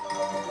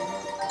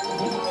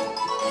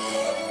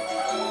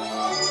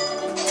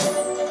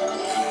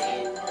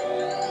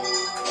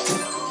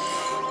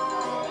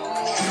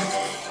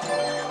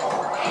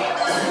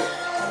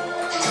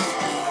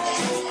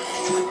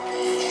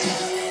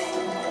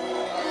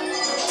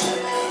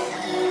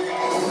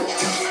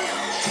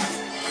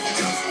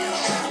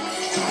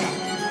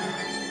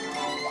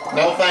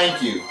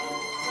 thank you.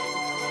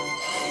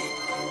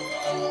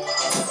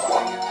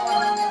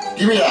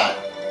 Give me that.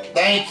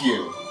 Thank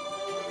you.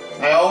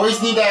 I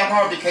always need that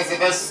heart because of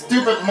those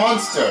stupid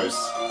monsters.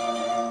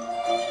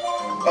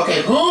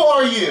 Okay, who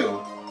are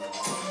you?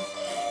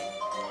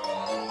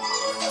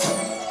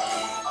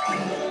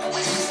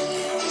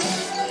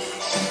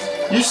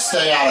 You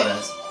stay out of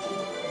this.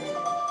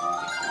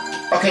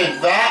 Okay,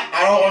 that,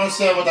 I don't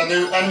understand what the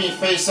new enemy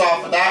face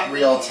off with that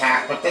real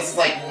attack, but this is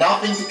like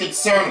nothing to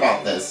concern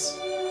about this.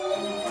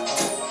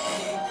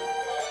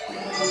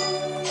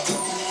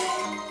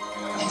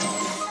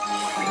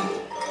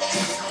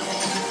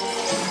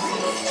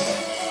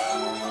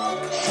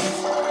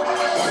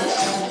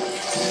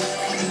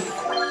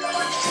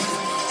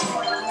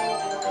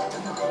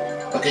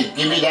 Okay,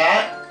 give me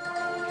that.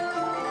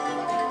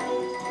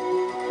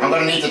 I'm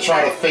gonna need to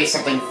try to face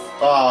something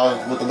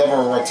with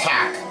another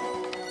attack.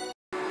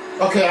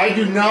 Okay, I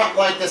do not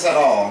like this at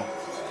all.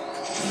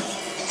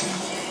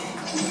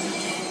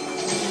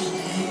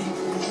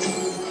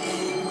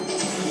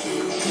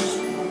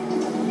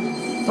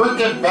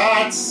 Frickin'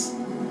 bats!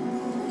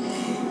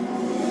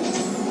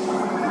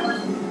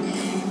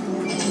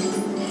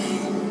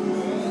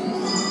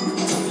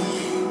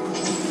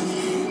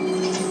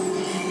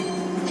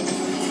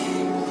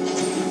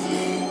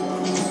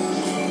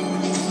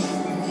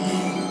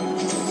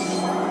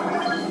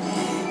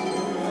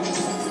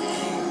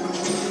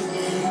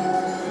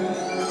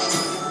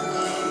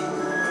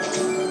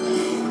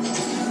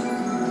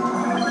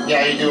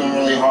 Yeah, you're doing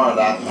really hard at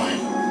that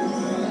point.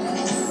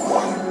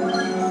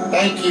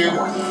 Thank you.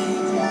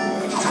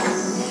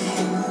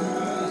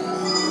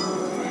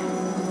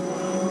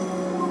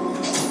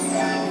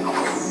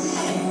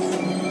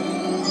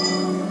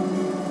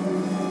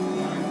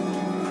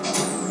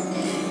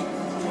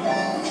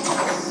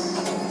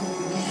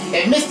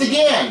 It missed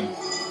again!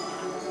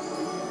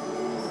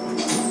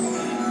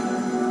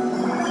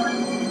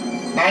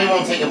 Now you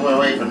won't take it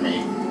away from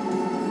me.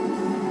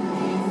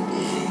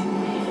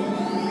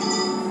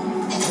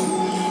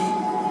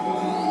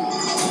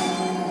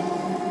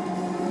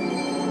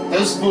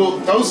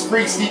 Those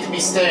freaks need to be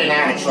staying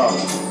out of trouble.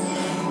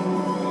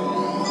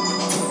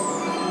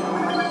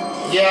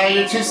 Yeah,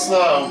 you're too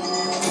slow.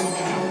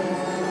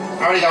 I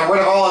already got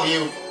rid of all of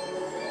you.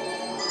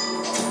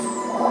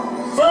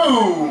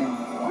 Boom!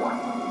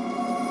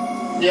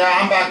 Yeah,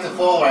 I'm back to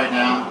full right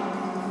now.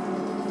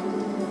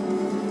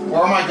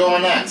 Where am I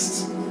going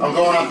next? I'm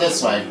going up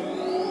this way.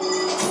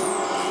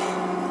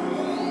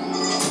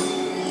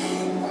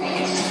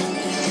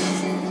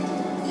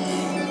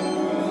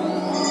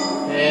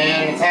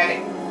 And attack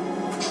it.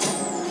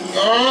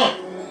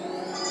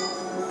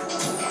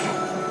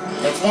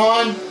 That's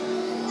one.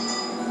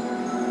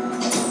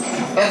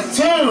 That's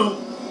two.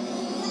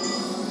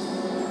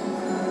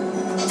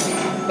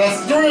 That's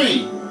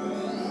three.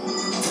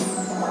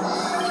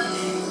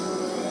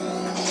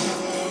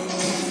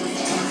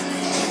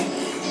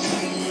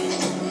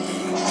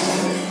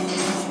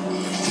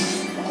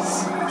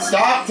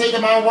 Stop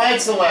taking my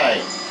wipes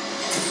away.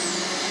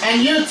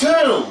 And you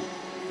too.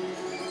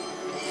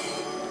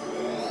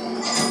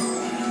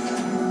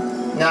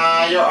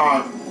 Nah,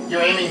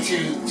 you're aiming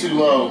too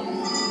low.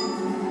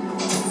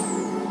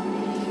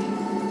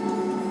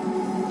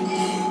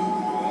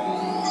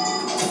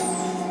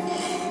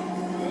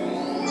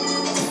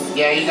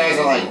 Yeah, you guys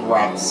are like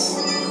ruts.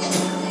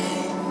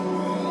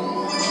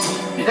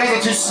 You guys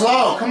are too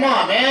slow. Come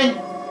on, man.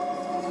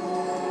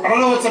 I don't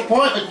know what's the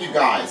point with you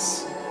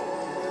guys.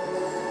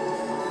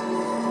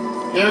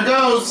 Here it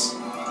goes.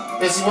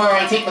 This is where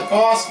I take the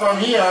boss from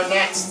here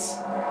next.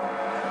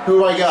 Who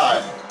do I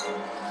got?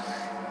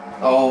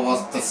 Oh,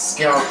 well,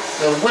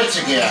 the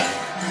witch again.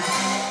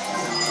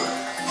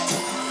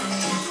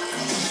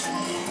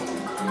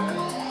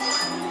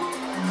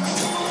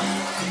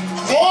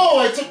 Oh,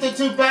 I took the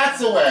two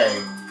bats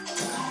away.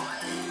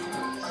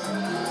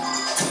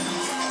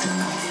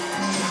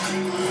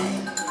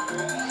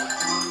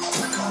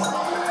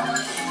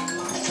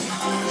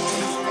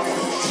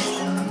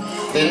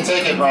 Didn't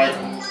take it right.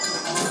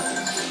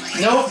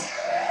 Nope.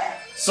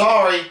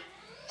 Sorry.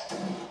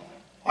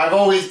 I've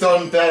always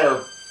done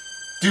better.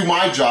 Do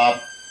my job.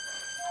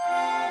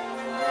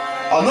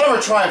 Another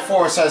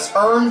Triforce has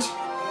earned,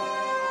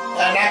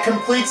 and that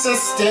completes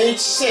us stage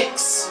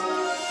 6.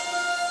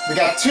 We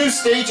got 2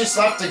 stages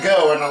left to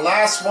go, and the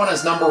last one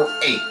is number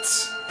 8.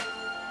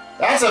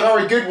 That's a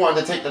very good one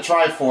to take the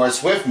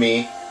Triforce with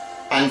me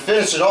and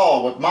finish it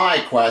all with my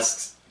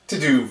quest to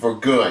do for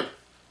good.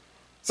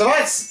 So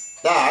that's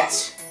that.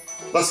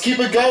 Let's keep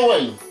it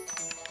going.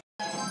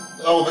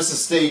 Oh, this is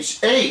stage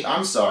 8.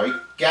 I'm sorry.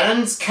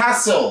 Ganon's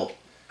Castle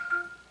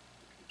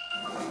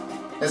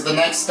is the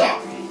next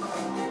stop.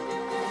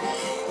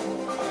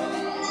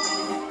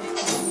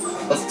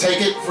 Let's take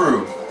it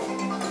through.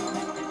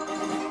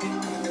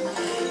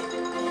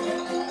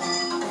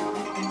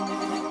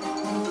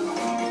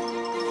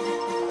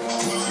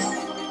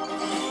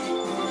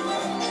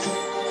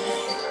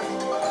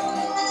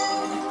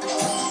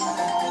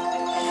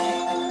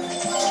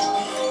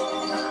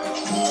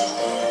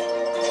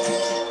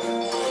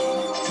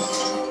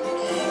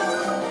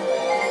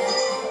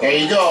 There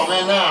you go,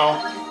 I'm in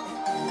now.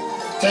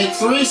 Take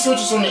 3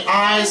 switches from the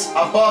eyes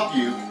above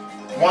you.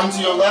 1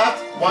 to your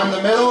left, 1 in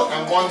the middle,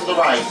 and 1 to the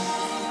right.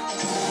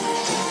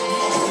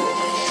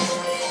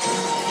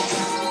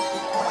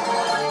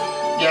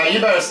 Yeah,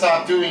 you better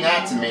stop doing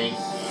that to me.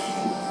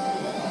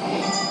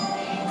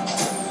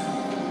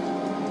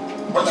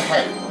 What the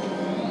heck?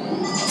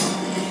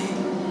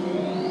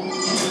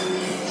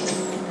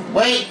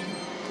 Wait!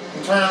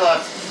 And turn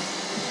left.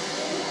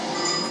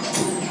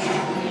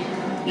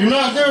 You're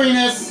not doing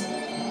this!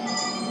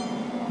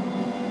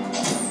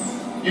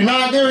 You're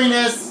not doing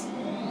this!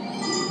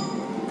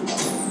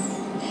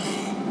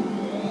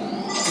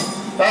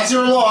 That's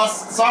your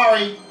loss.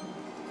 Sorry.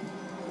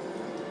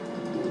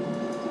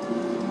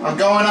 I'm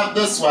going up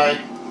this way.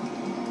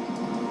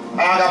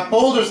 I got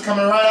boulders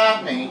coming right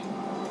at me.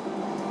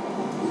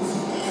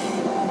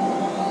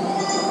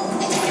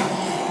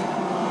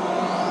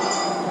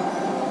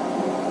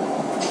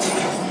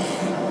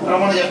 I don't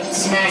want to get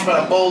smashed by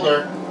a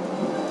boulder.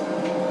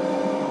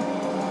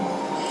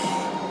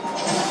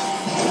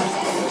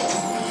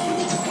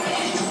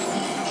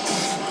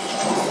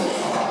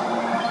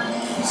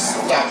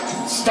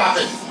 Stop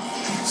it!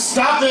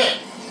 Stop it!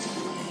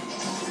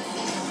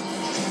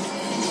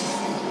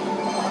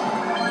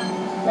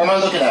 What am I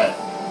looking at?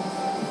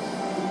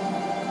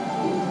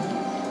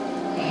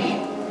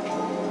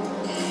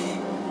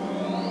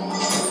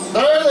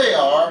 There they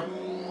are!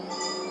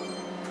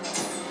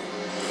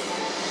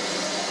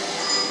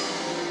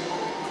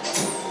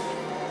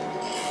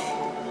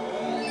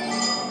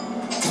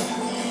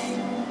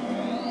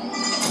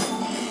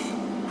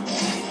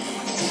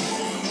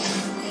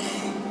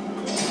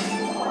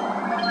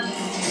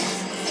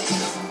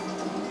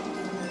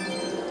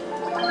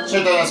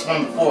 Should have done this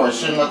one before.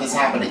 Shouldn't let this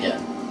happen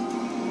again.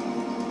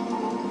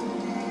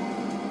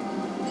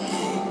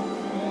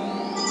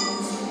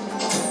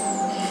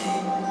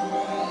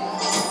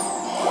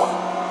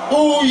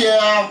 Oh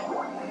yeah!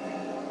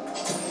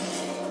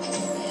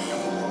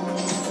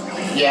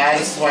 Yeah,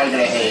 this is what I'm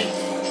gonna hate.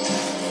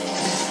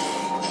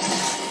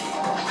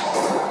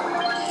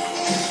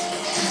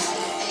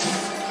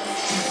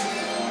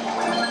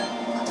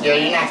 Yeah,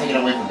 you're not taking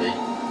it away from me.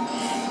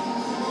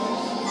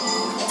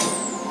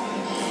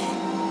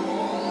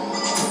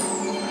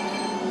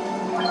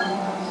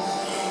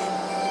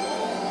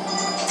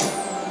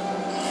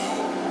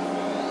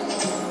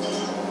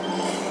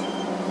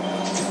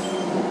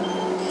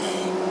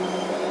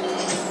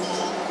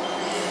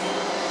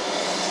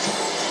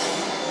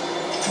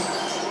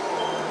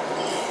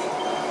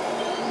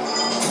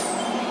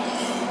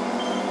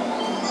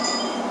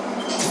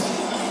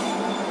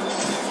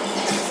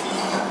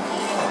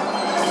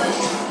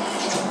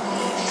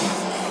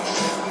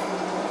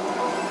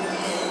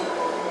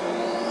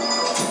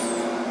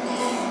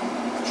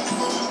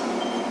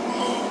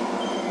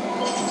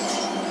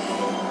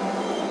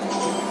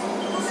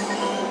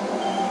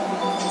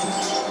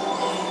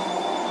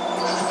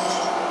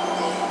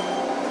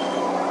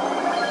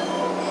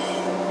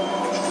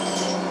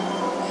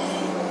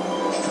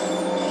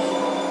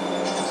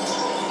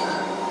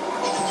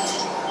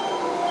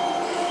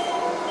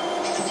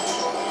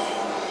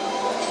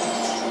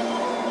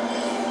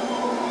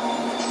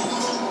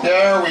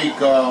 There we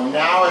go.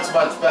 Now it's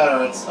much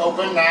better. It's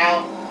open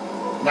now.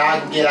 Now I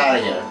can get out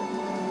of here.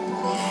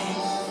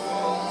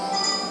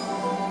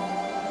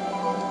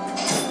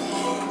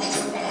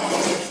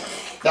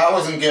 That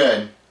wasn't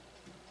good.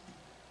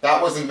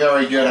 That wasn't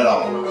very good at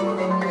all.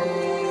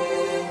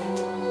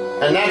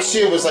 And that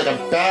shit was like a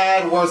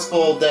bad,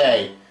 worstful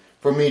day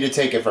for me to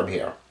take it from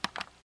here.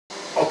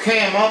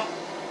 Okay, I'm up.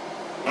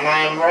 And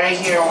I'm right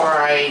here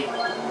where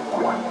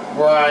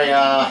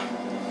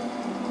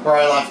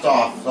I left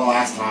off the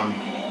last time.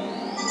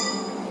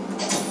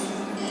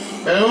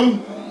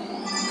 Boom.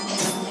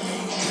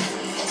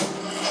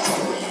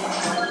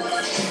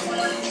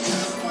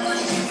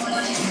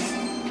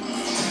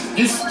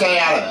 You stay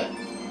out of it.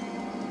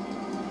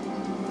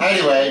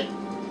 Anyway,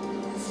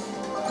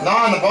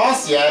 not on the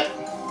boss yet.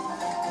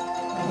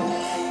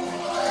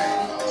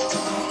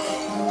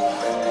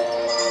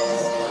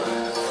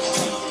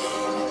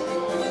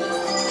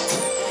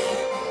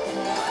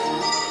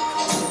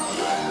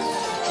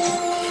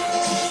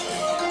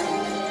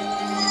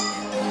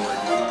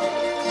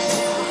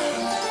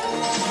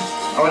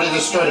 I already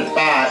destroyed it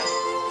back.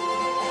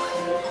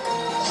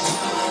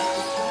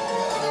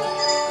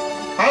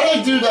 How did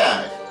I do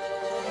that?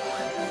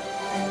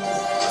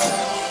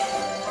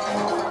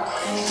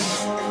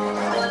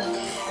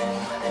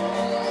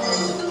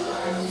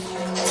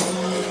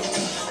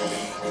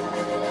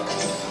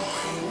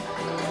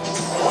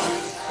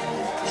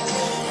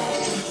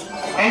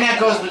 And that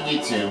goes with you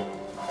too.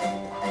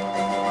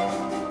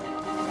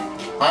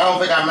 I don't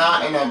think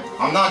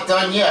I'm not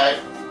done yet.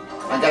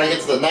 I gotta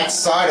get to the next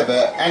side of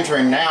it,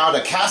 entering now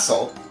the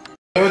castle.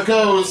 Here it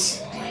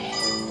goes.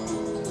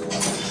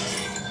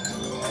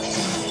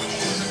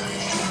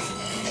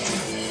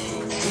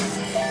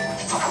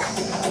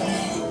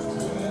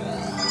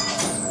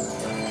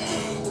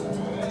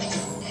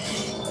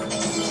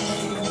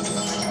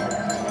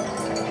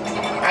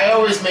 I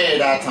always almost made it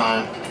that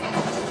time.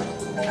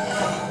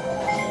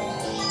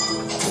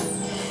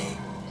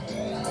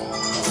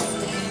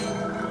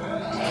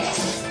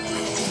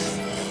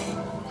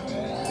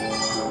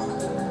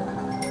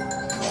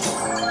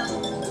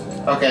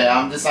 Okay,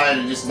 I'm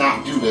deciding to just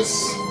not do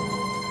this.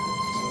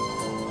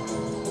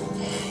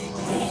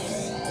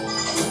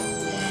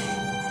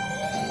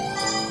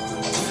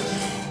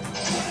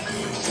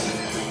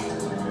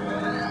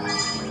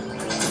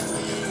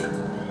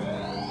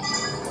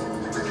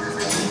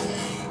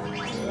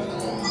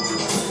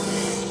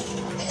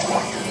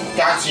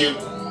 Got you.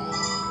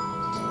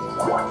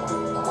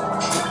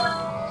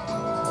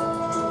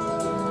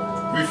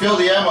 Refill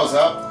the ammo's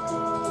up.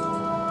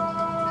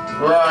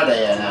 Where are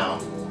they at now?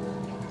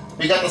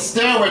 We got the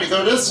stairway to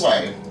go this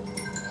way.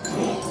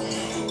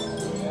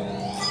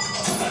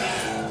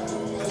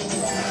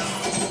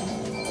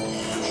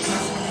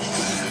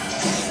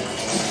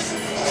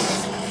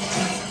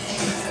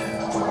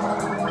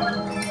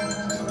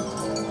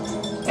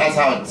 That's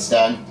how it's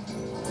done.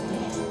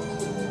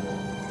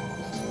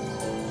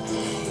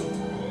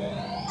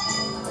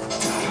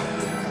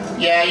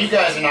 Yeah, you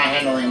guys are not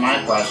handling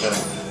my pressure.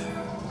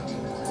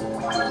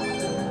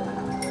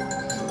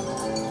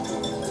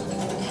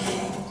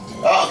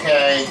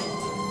 Okay.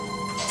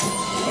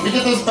 Let me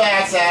get those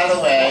bats out of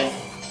the way.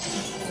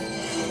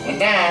 And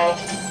now...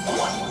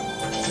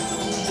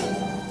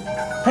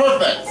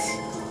 Perfect!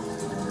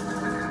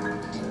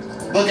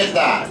 Look at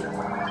that.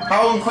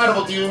 How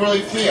incredible do you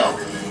really feel?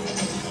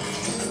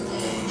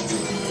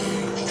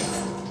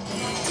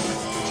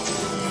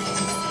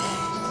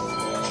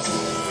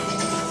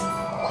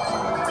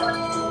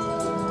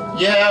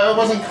 Yeah, it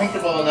wasn't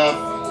comfortable enough.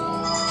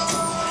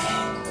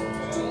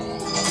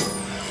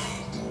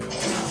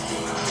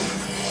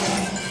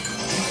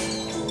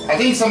 I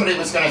think somebody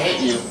was gonna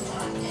hit you.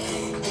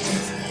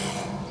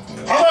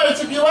 I already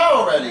took you out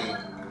already.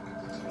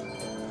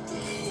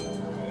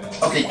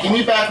 Okay, give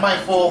me back my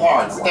full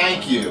hearts.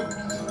 Thank you.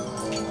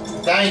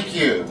 Thank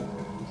you.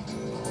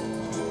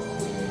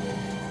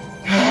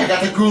 I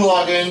got the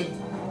gulag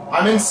in.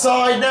 I'm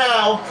inside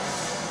now.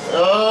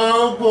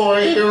 Oh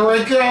boy, here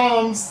it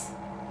comes.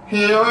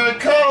 Here it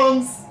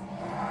comes!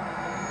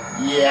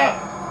 Yeah,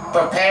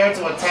 prepare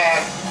to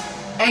attack.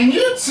 And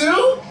you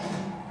too?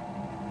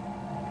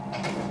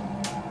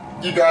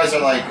 You guys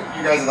are like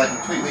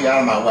completely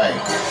out of my way.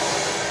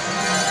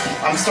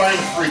 I'm starting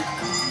to freak.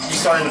 You're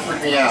starting to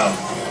freak me out.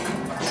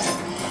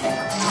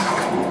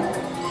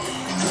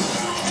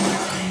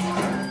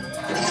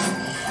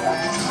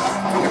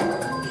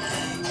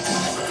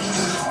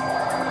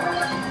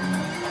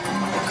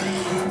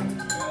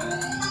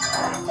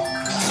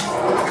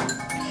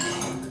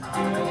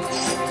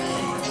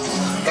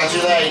 Got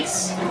your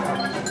legs.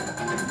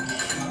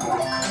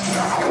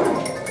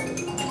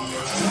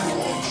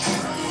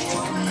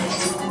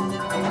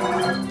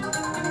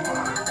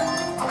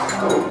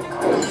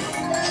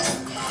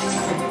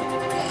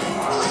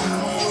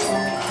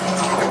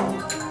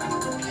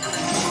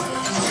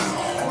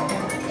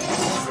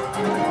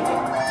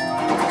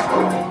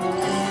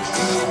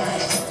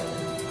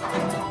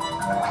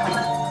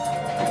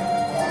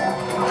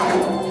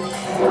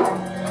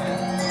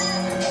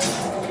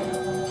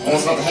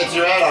 Almost about to hit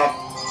your head off.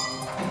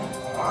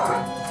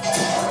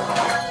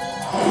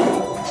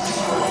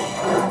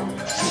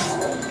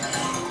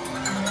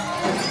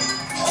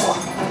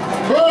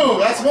 Boom!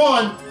 That's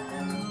one!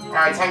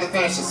 Alright, time to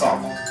finish this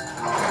off.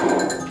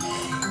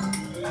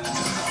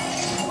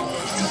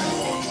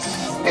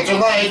 Get your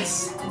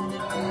legs.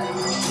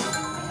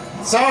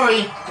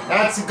 Sorry,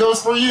 that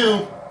goes for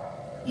you.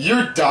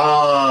 You're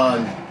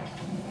done.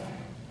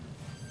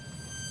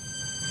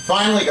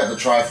 Finally got the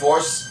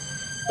Triforce.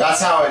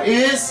 That's how it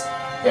is.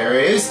 There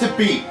is to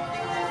beat.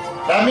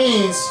 That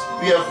means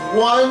we have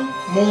one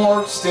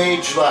more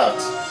stage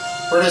left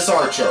for this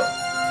archer.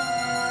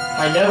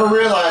 I never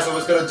realized I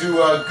was going to do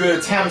good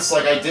attempts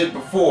like I did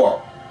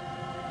before.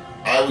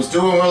 I was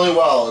doing really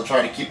well to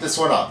try to keep this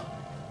one up.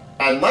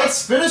 And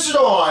let's finish it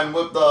on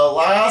with the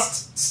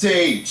last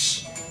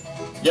stage.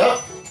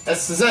 Yep,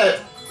 this is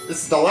it.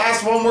 This is the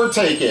last one we're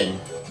taking.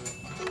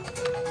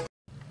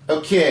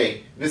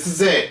 Okay, this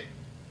is it.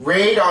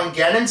 Raid on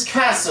Ganon's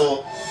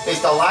castle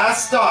is the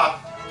last stop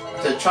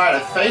to try to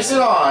face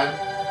it on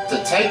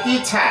to take the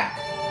attack.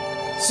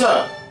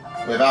 So,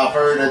 without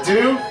further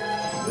ado,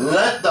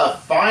 let the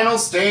final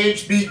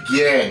stage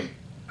begin.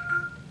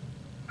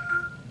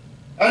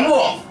 And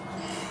Wolf!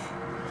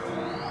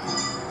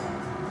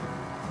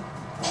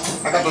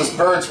 I got those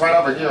birds right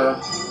over here.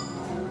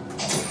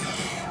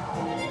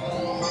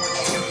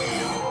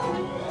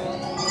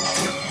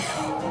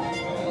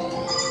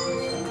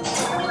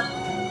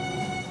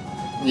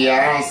 Yeah,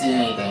 I don't see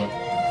anything.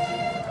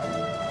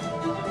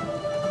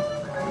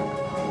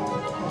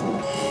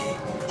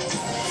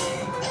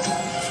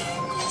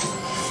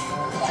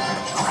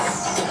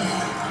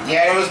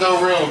 Yeah, there was no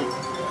room.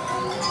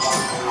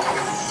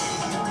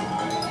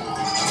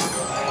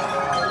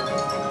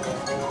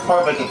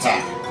 Perfect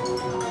attack.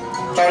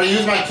 Try to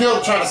use my kill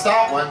to try to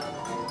stop one.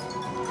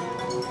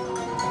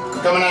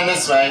 I'm coming in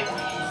this way.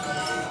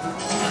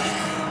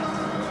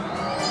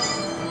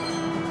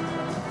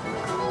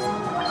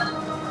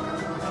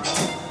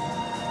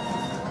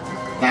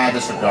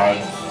 disregard.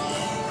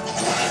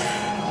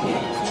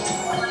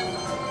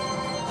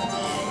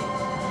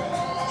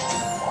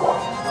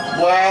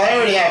 Well, I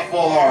already have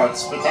full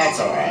hearts, but that's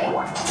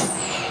alright.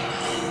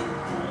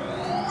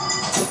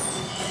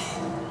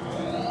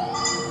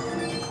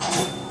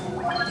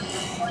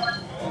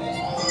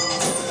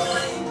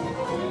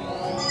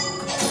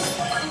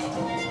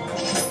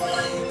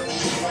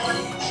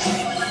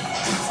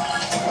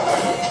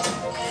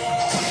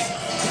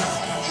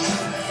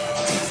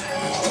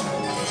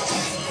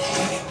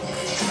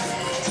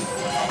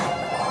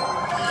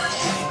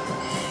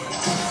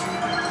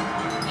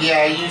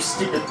 Yeah, you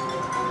stupid...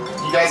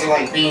 You guys are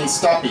like being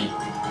stuffy.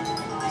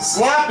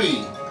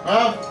 Sloppy!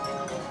 Huh?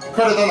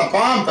 Could have done the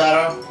bomb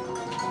better.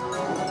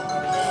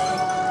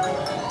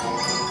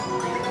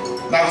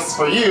 Now this is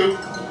for you.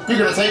 You're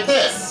gonna take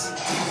this.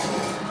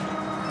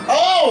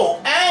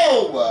 Oh!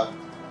 Ow!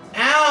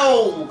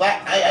 Ow!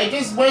 I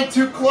just went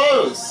too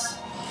close.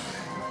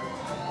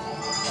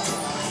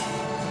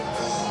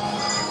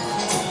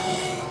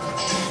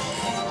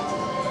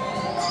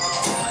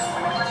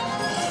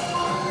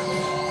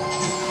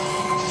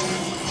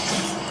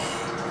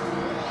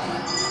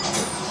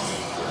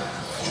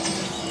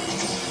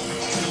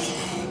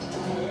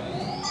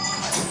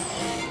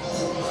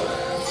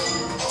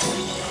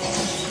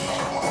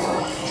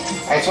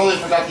 I totally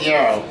forgot the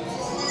arrow.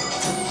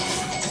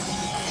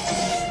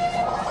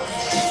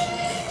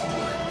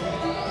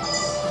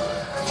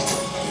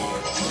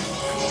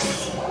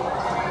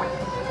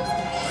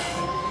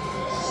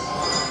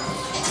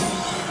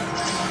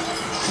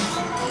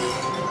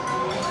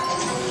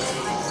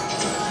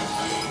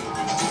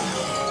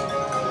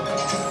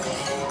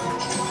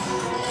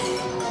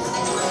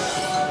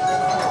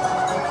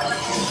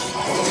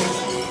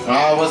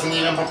 I wasn't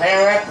even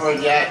prepared for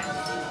it yet.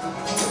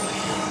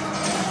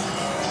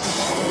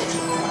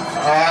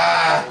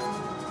 Ah!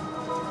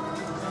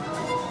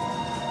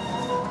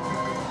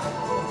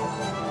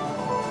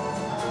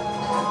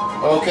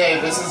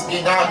 Okay, this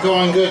is not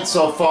going good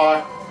so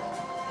far.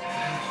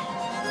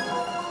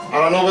 I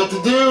don't know what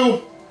to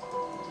do.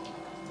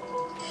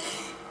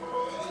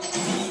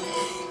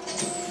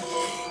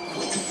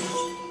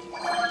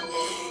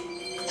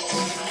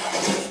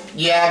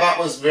 Yeah, that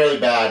was really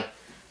bad.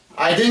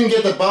 I didn't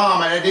get the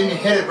bomb and I didn't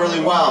hit it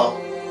really well.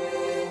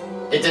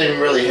 It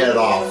didn't really hit it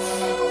off.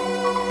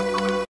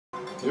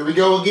 Here we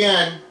go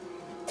again.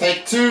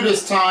 Take two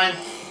this time.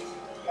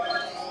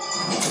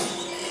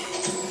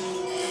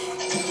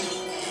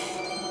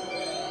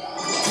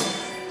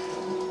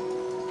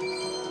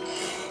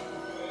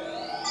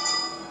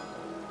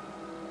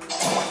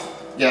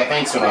 Yeah,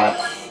 thanks for that.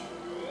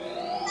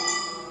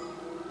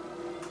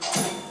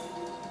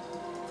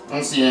 I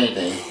don't see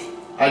anything.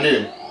 I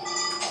do.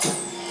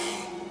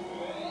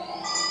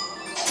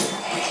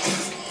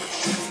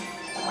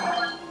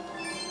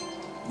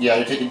 Yeah,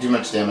 you're taking too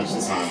much damage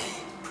this time.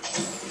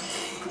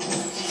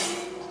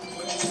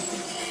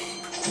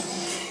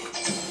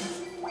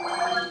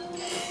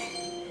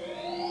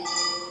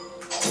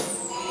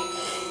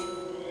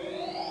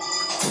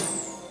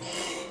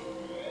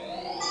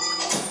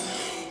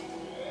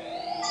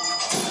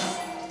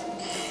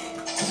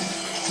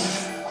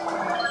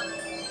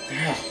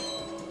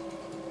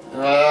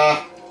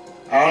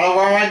 I don't know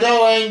where am I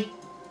going.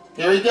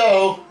 Here we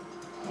go.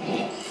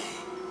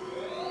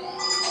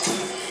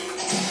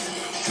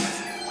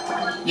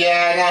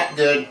 Yeah, not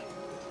good.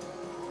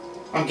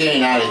 I'm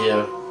getting out of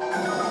here.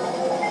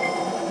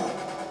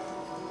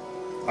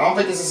 I don't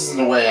think this is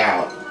the way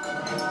out.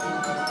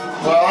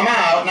 Well, I'm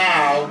out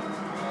now.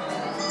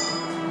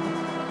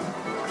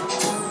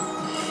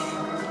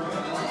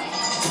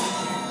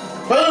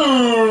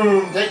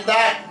 Boom! Take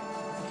that.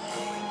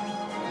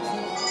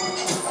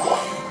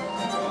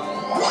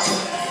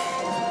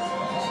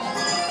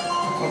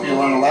 Hope you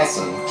learned a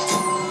lesson.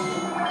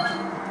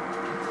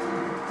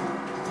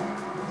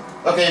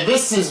 Okay,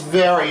 this is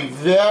very,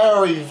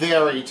 very,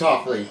 very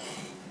toughly.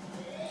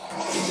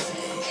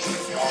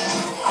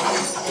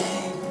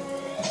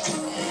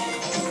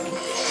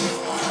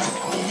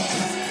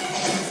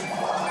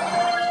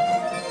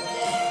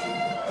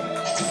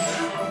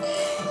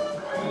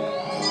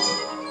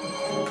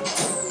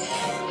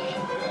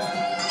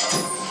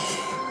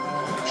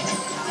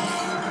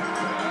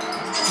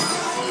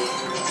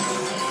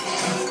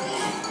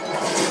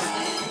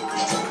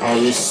 Oh,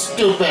 you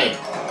stupid!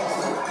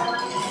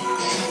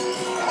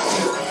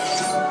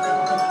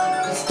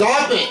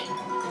 Stop it!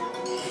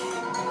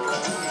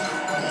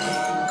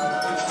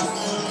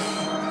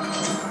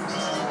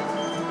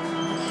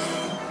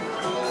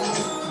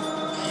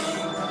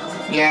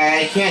 Yeah,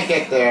 I can't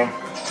get there.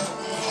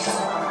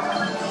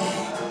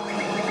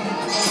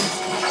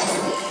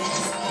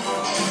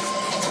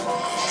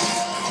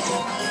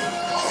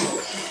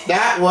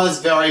 That was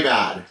very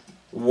bad.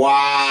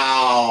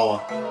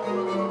 Wow.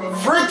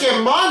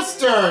 Freaking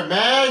monster,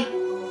 man!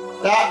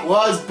 That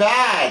was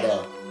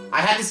bad. I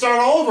had to start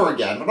all over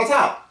again, but that's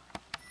how.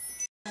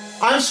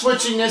 I'm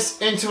switching this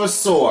into a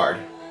sword.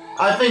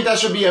 I think that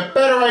should be a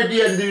better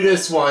idea to do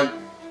this one.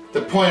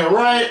 To point it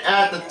right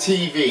at the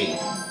TV.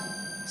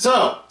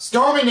 So,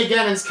 storming the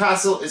Ganon's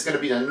castle is going to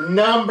be the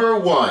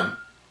 #1.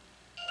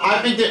 I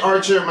think the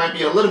archer might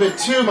be a little bit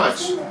too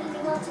much.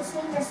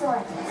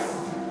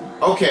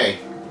 Okay.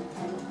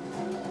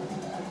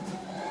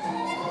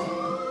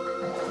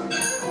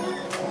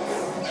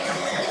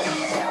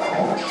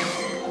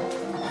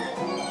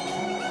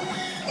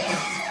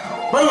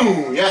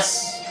 Boom!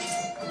 Yes!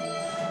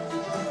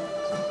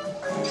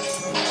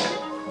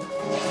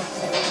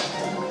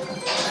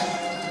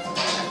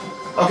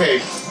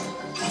 Okay.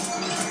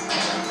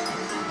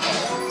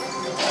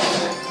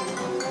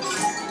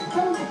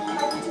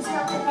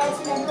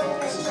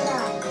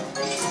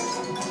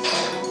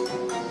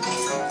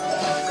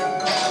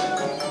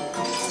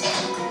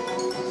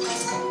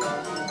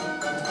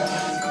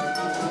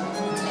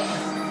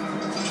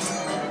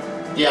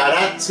 Yeah,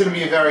 that's going to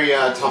be a very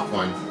tough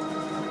one.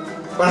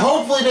 But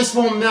hopefully this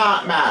will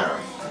not matter.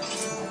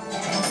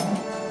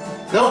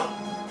 Nope.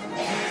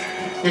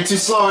 You're too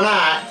slow on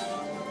that.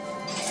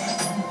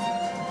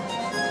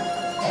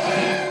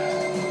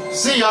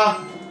 See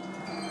ya!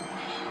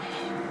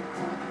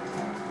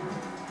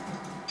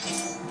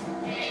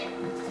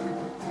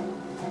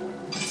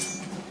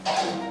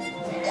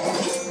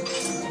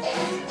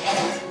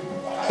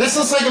 This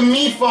looks like a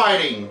me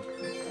fighting.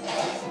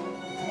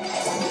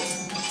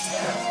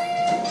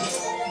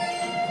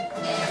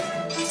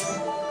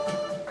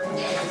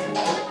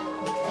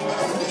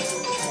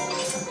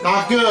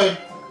 Not good.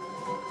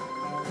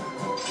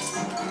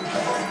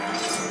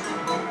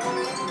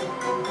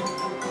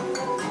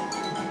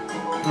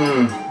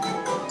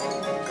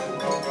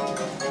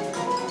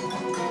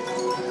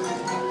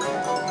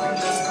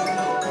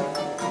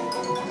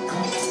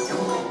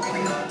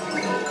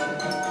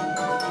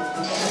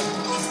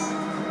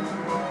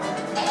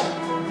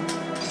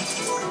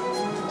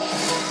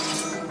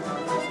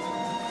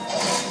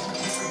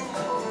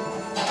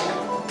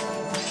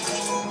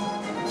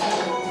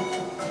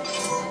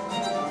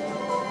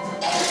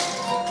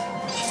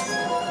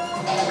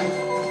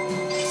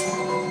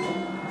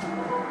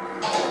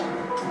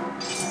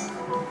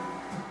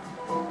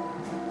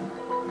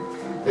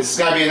 This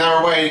has got to be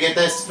another way to get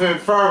this food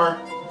further.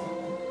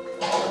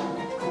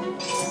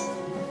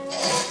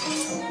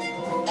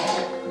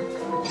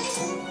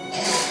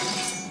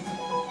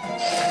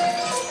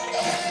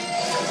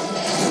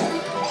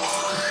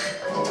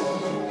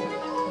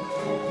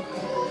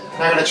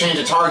 Now I gotta change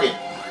the target.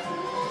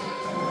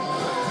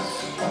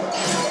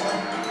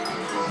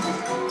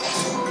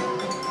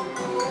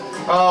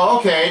 Oh,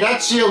 okay,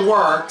 that shield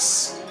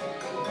works.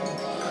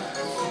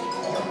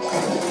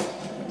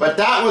 But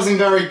that wasn't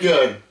very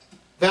good.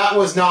 That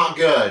was not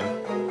good.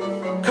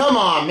 Come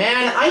on,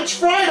 man. I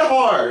tried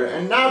hard,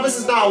 and now this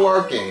is not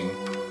working.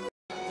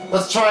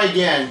 Let's try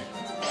again.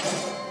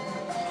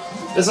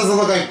 This doesn't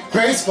look like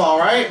baseball,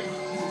 right?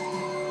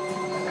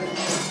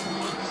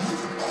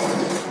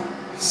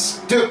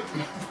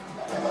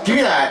 Give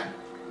me that.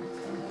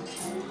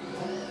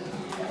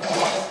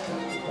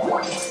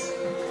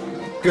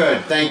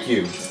 Good, thank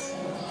you.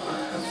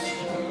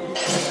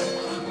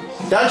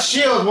 That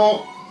shield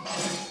won't...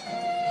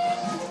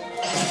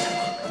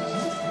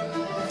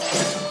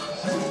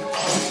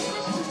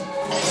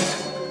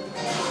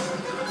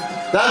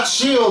 That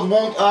shield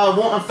won't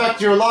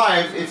affect your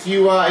life if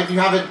you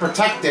have it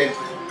protected.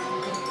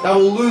 That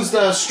will lose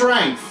the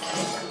strength.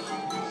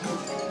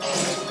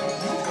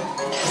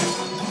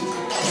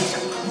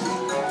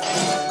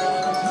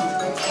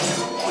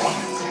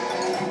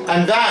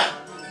 And that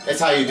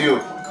is how you do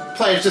it.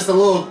 Play just a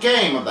little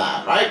game of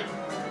that, right?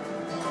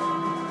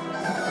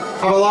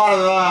 Had a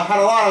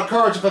lot of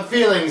courage for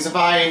feelings if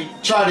I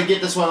try to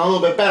get this one a little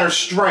bit better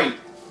straight.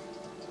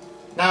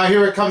 Now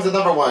here it comes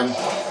another one.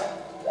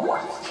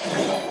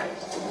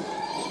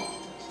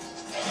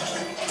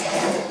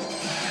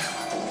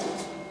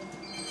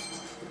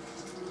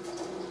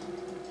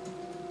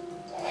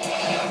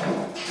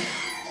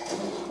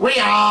 We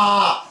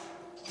are.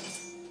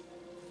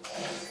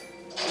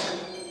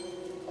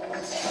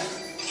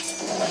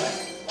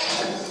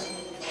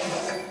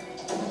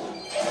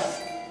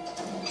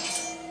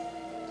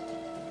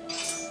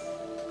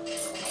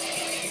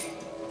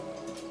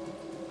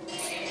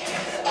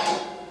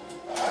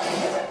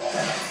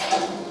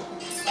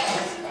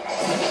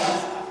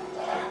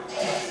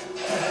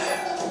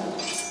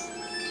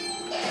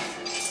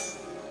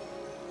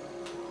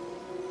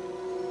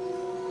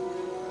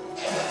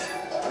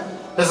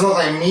 Doesn't look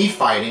like me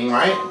fighting,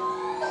 right?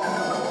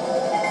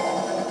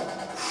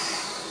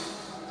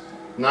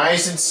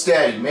 Nice and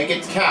steady. Make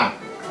it count.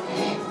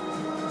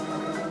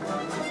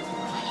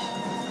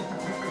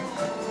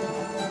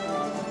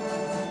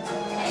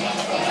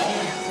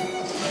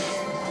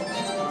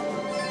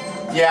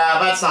 Yeah,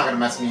 that's not gonna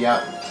mess me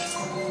up.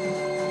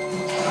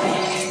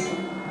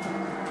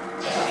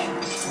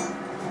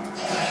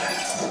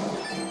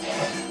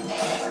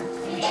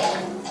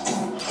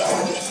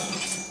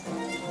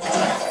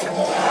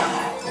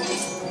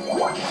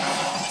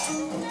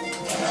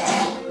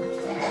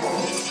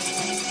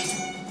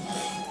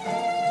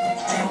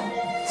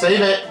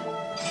 Save it.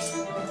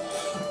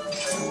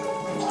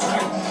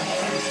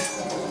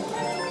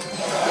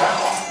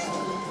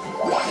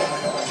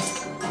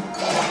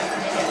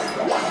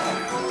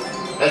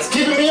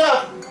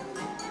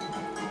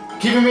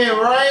 aiming it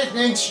right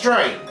and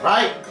straight,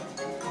 right?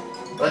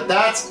 But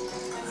that's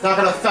not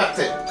gonna affect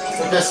it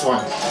with this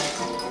one.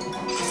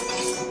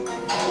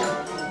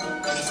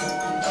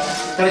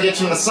 Gotta get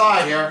you on the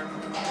side here.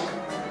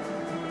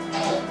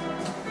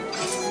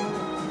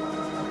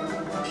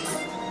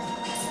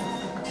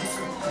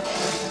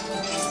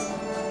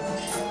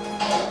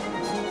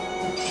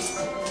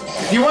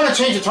 If you want to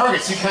change the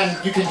targets, you can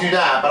do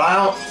that, but I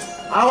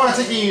don't want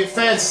to take the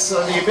offense,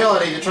 the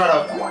ability to try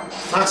to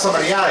knock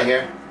somebody out of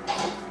here.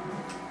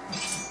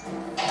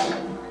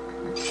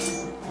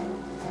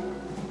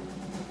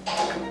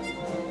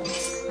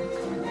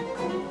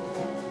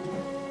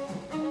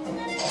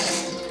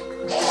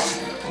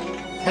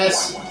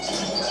 Hits.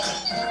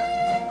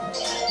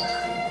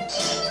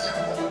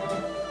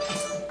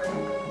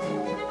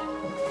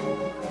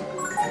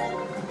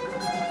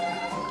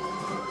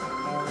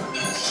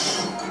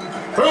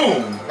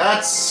 Boom!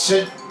 That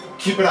should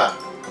keep it up.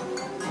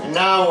 And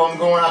now I'm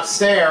going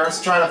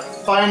upstairs, trying to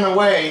find a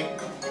way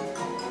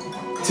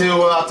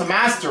to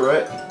master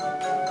it.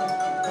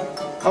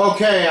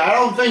 Okay, I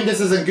don't think this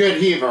is a good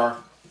heaver.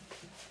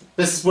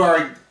 This is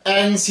where it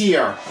ends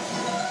here.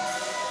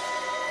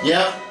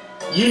 Yep,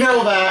 you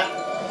know that.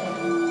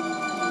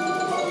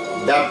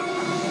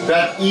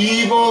 That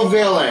evil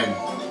villain.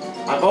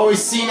 I've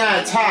always seen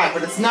that attack,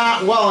 but it's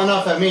not well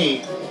enough at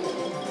me.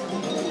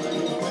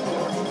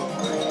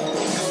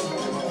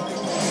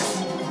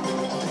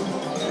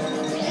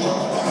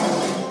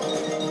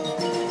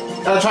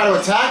 Gotta try to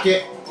attack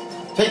it.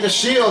 Take the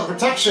shield,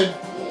 protection.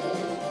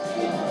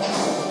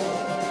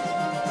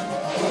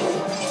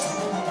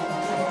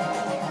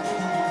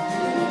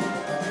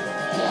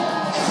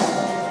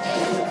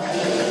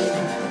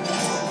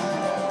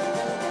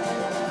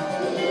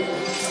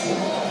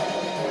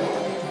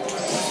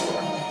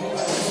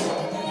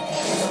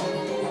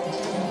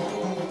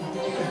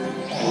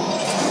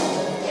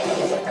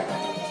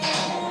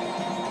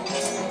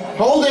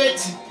 Hold it!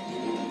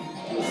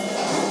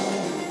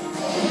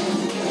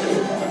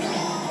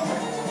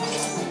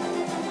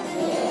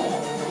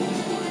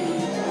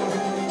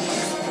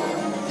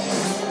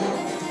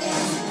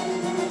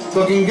 It's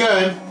looking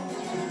good.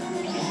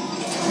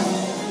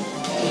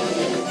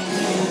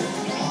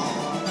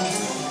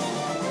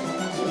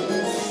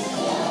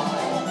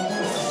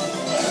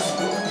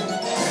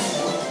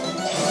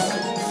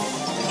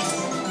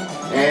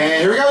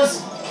 And here he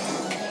goes.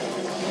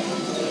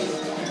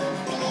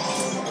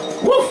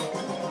 Woo!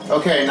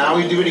 Okay, now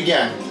we do it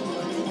again.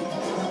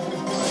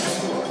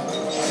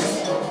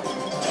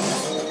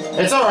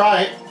 It's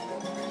alright.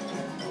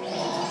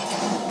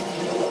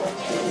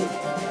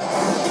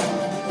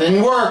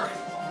 Didn't work.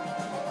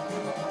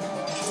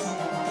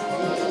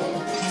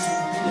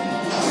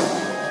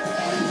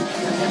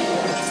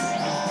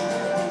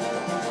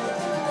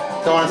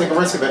 Don't want to take a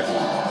risk of it.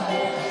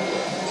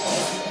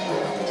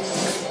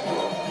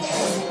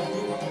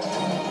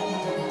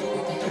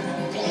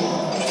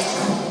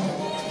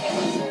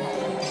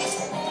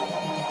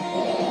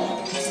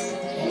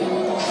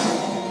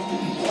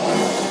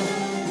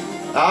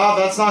 Ah,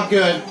 that's not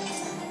good.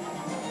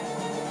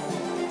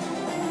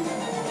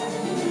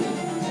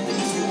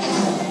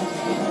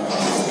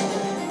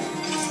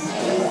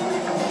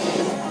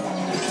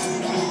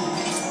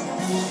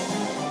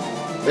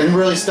 Didn't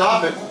really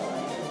stop it.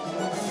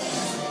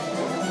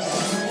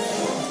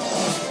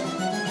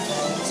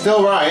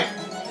 Still right.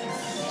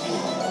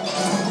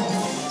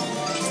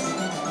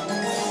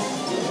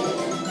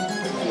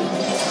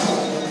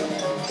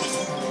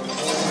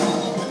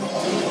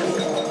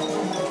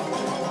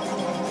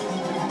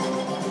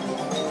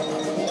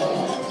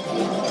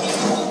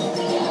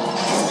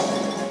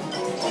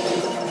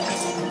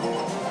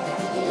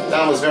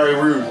 That was very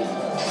rude.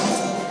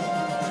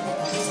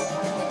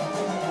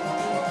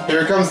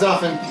 Here comes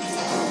nothing.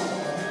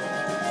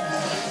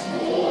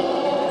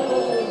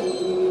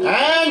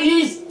 And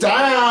he's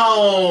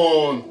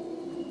down!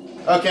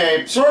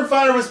 Okay, Sword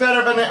Fighter was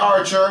better than the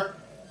Archer,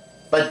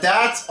 but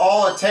that's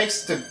all it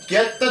takes to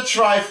get the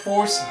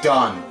Triforce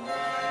done.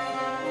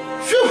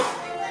 Phew!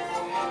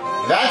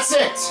 That's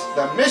it!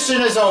 The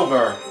mission is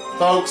over,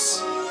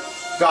 folks.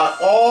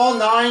 Got all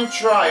 9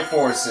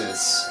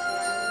 Triforces.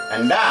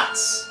 And that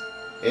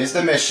is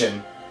the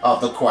mission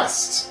of the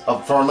quest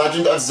for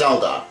Legend of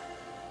Zelda.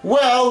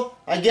 Well,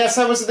 I guess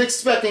I wasn't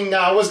expecting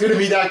that it was going to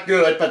be that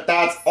good, but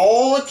that's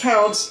all it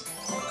counts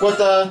with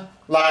the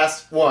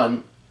last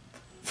one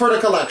for the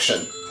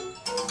collection.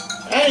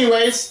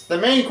 Anyways, the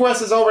main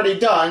quest is already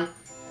done,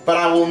 but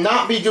I will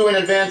not be doing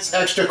advanced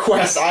extra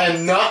quests. I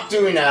am not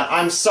doing that.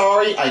 I'm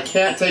sorry, I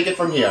can't take it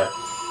from here.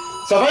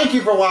 So thank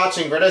you for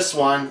watching for this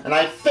one, and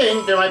I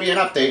think there might be an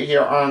update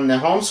here on the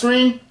home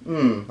screen.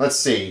 Let's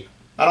see.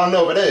 I don't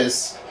know if it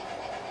is.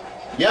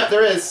 Yep,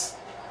 there is.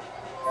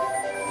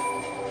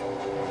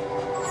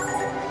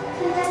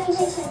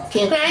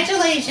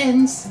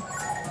 Congratulations!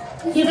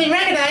 You've been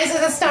recognized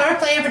as a star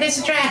player for this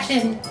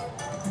attraction.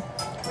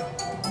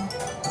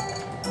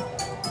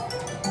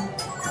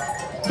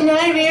 In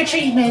honor of your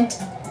treatment.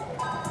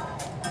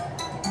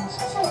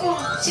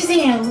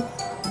 Shazam!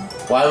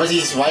 Why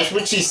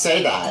would she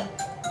say that?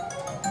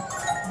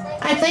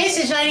 I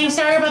placed a shining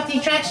star above the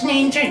attraction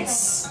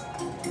entrance.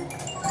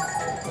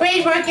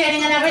 Great work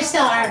getting another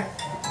star.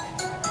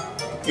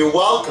 You're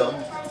welcome.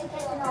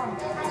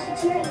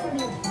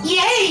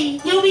 Yay!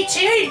 You'll be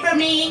cheering for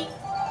me.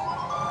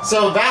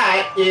 So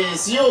that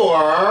is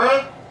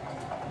your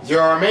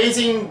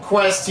amazing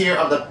quest here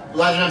of the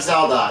Legend of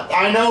Zelda.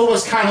 I know it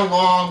was kind of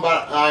long,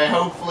 but I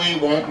hopefully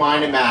won't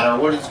mind it matter.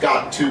 It's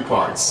got 2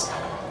 parts.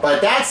 But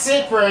that's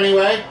it for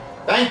anyway.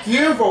 Thank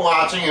you for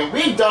watching, and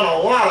we've done a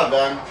lot of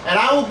them. And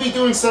I will be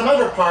doing some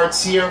other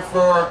parts here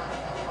for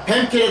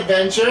Pumpkin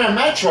Adventure and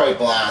Metroid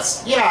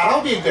Blast. Yeah,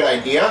 that'll be a good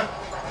idea.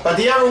 But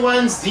the other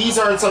ones, these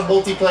are some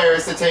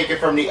multiplayers to take it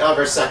from the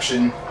other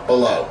section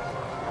below.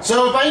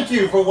 So thank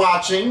you for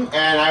watching,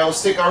 and I will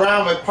stick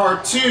around with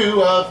part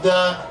 2 of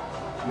the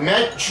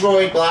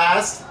Metroid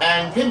Blast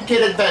and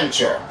Pumpkin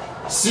Adventure.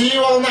 See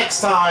you all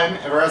next time,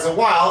 or as a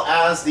while,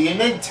 as the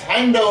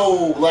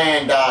Nintendo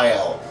Land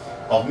Dial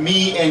of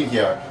me in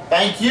here.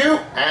 Thank you,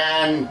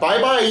 and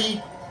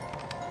bye-bye.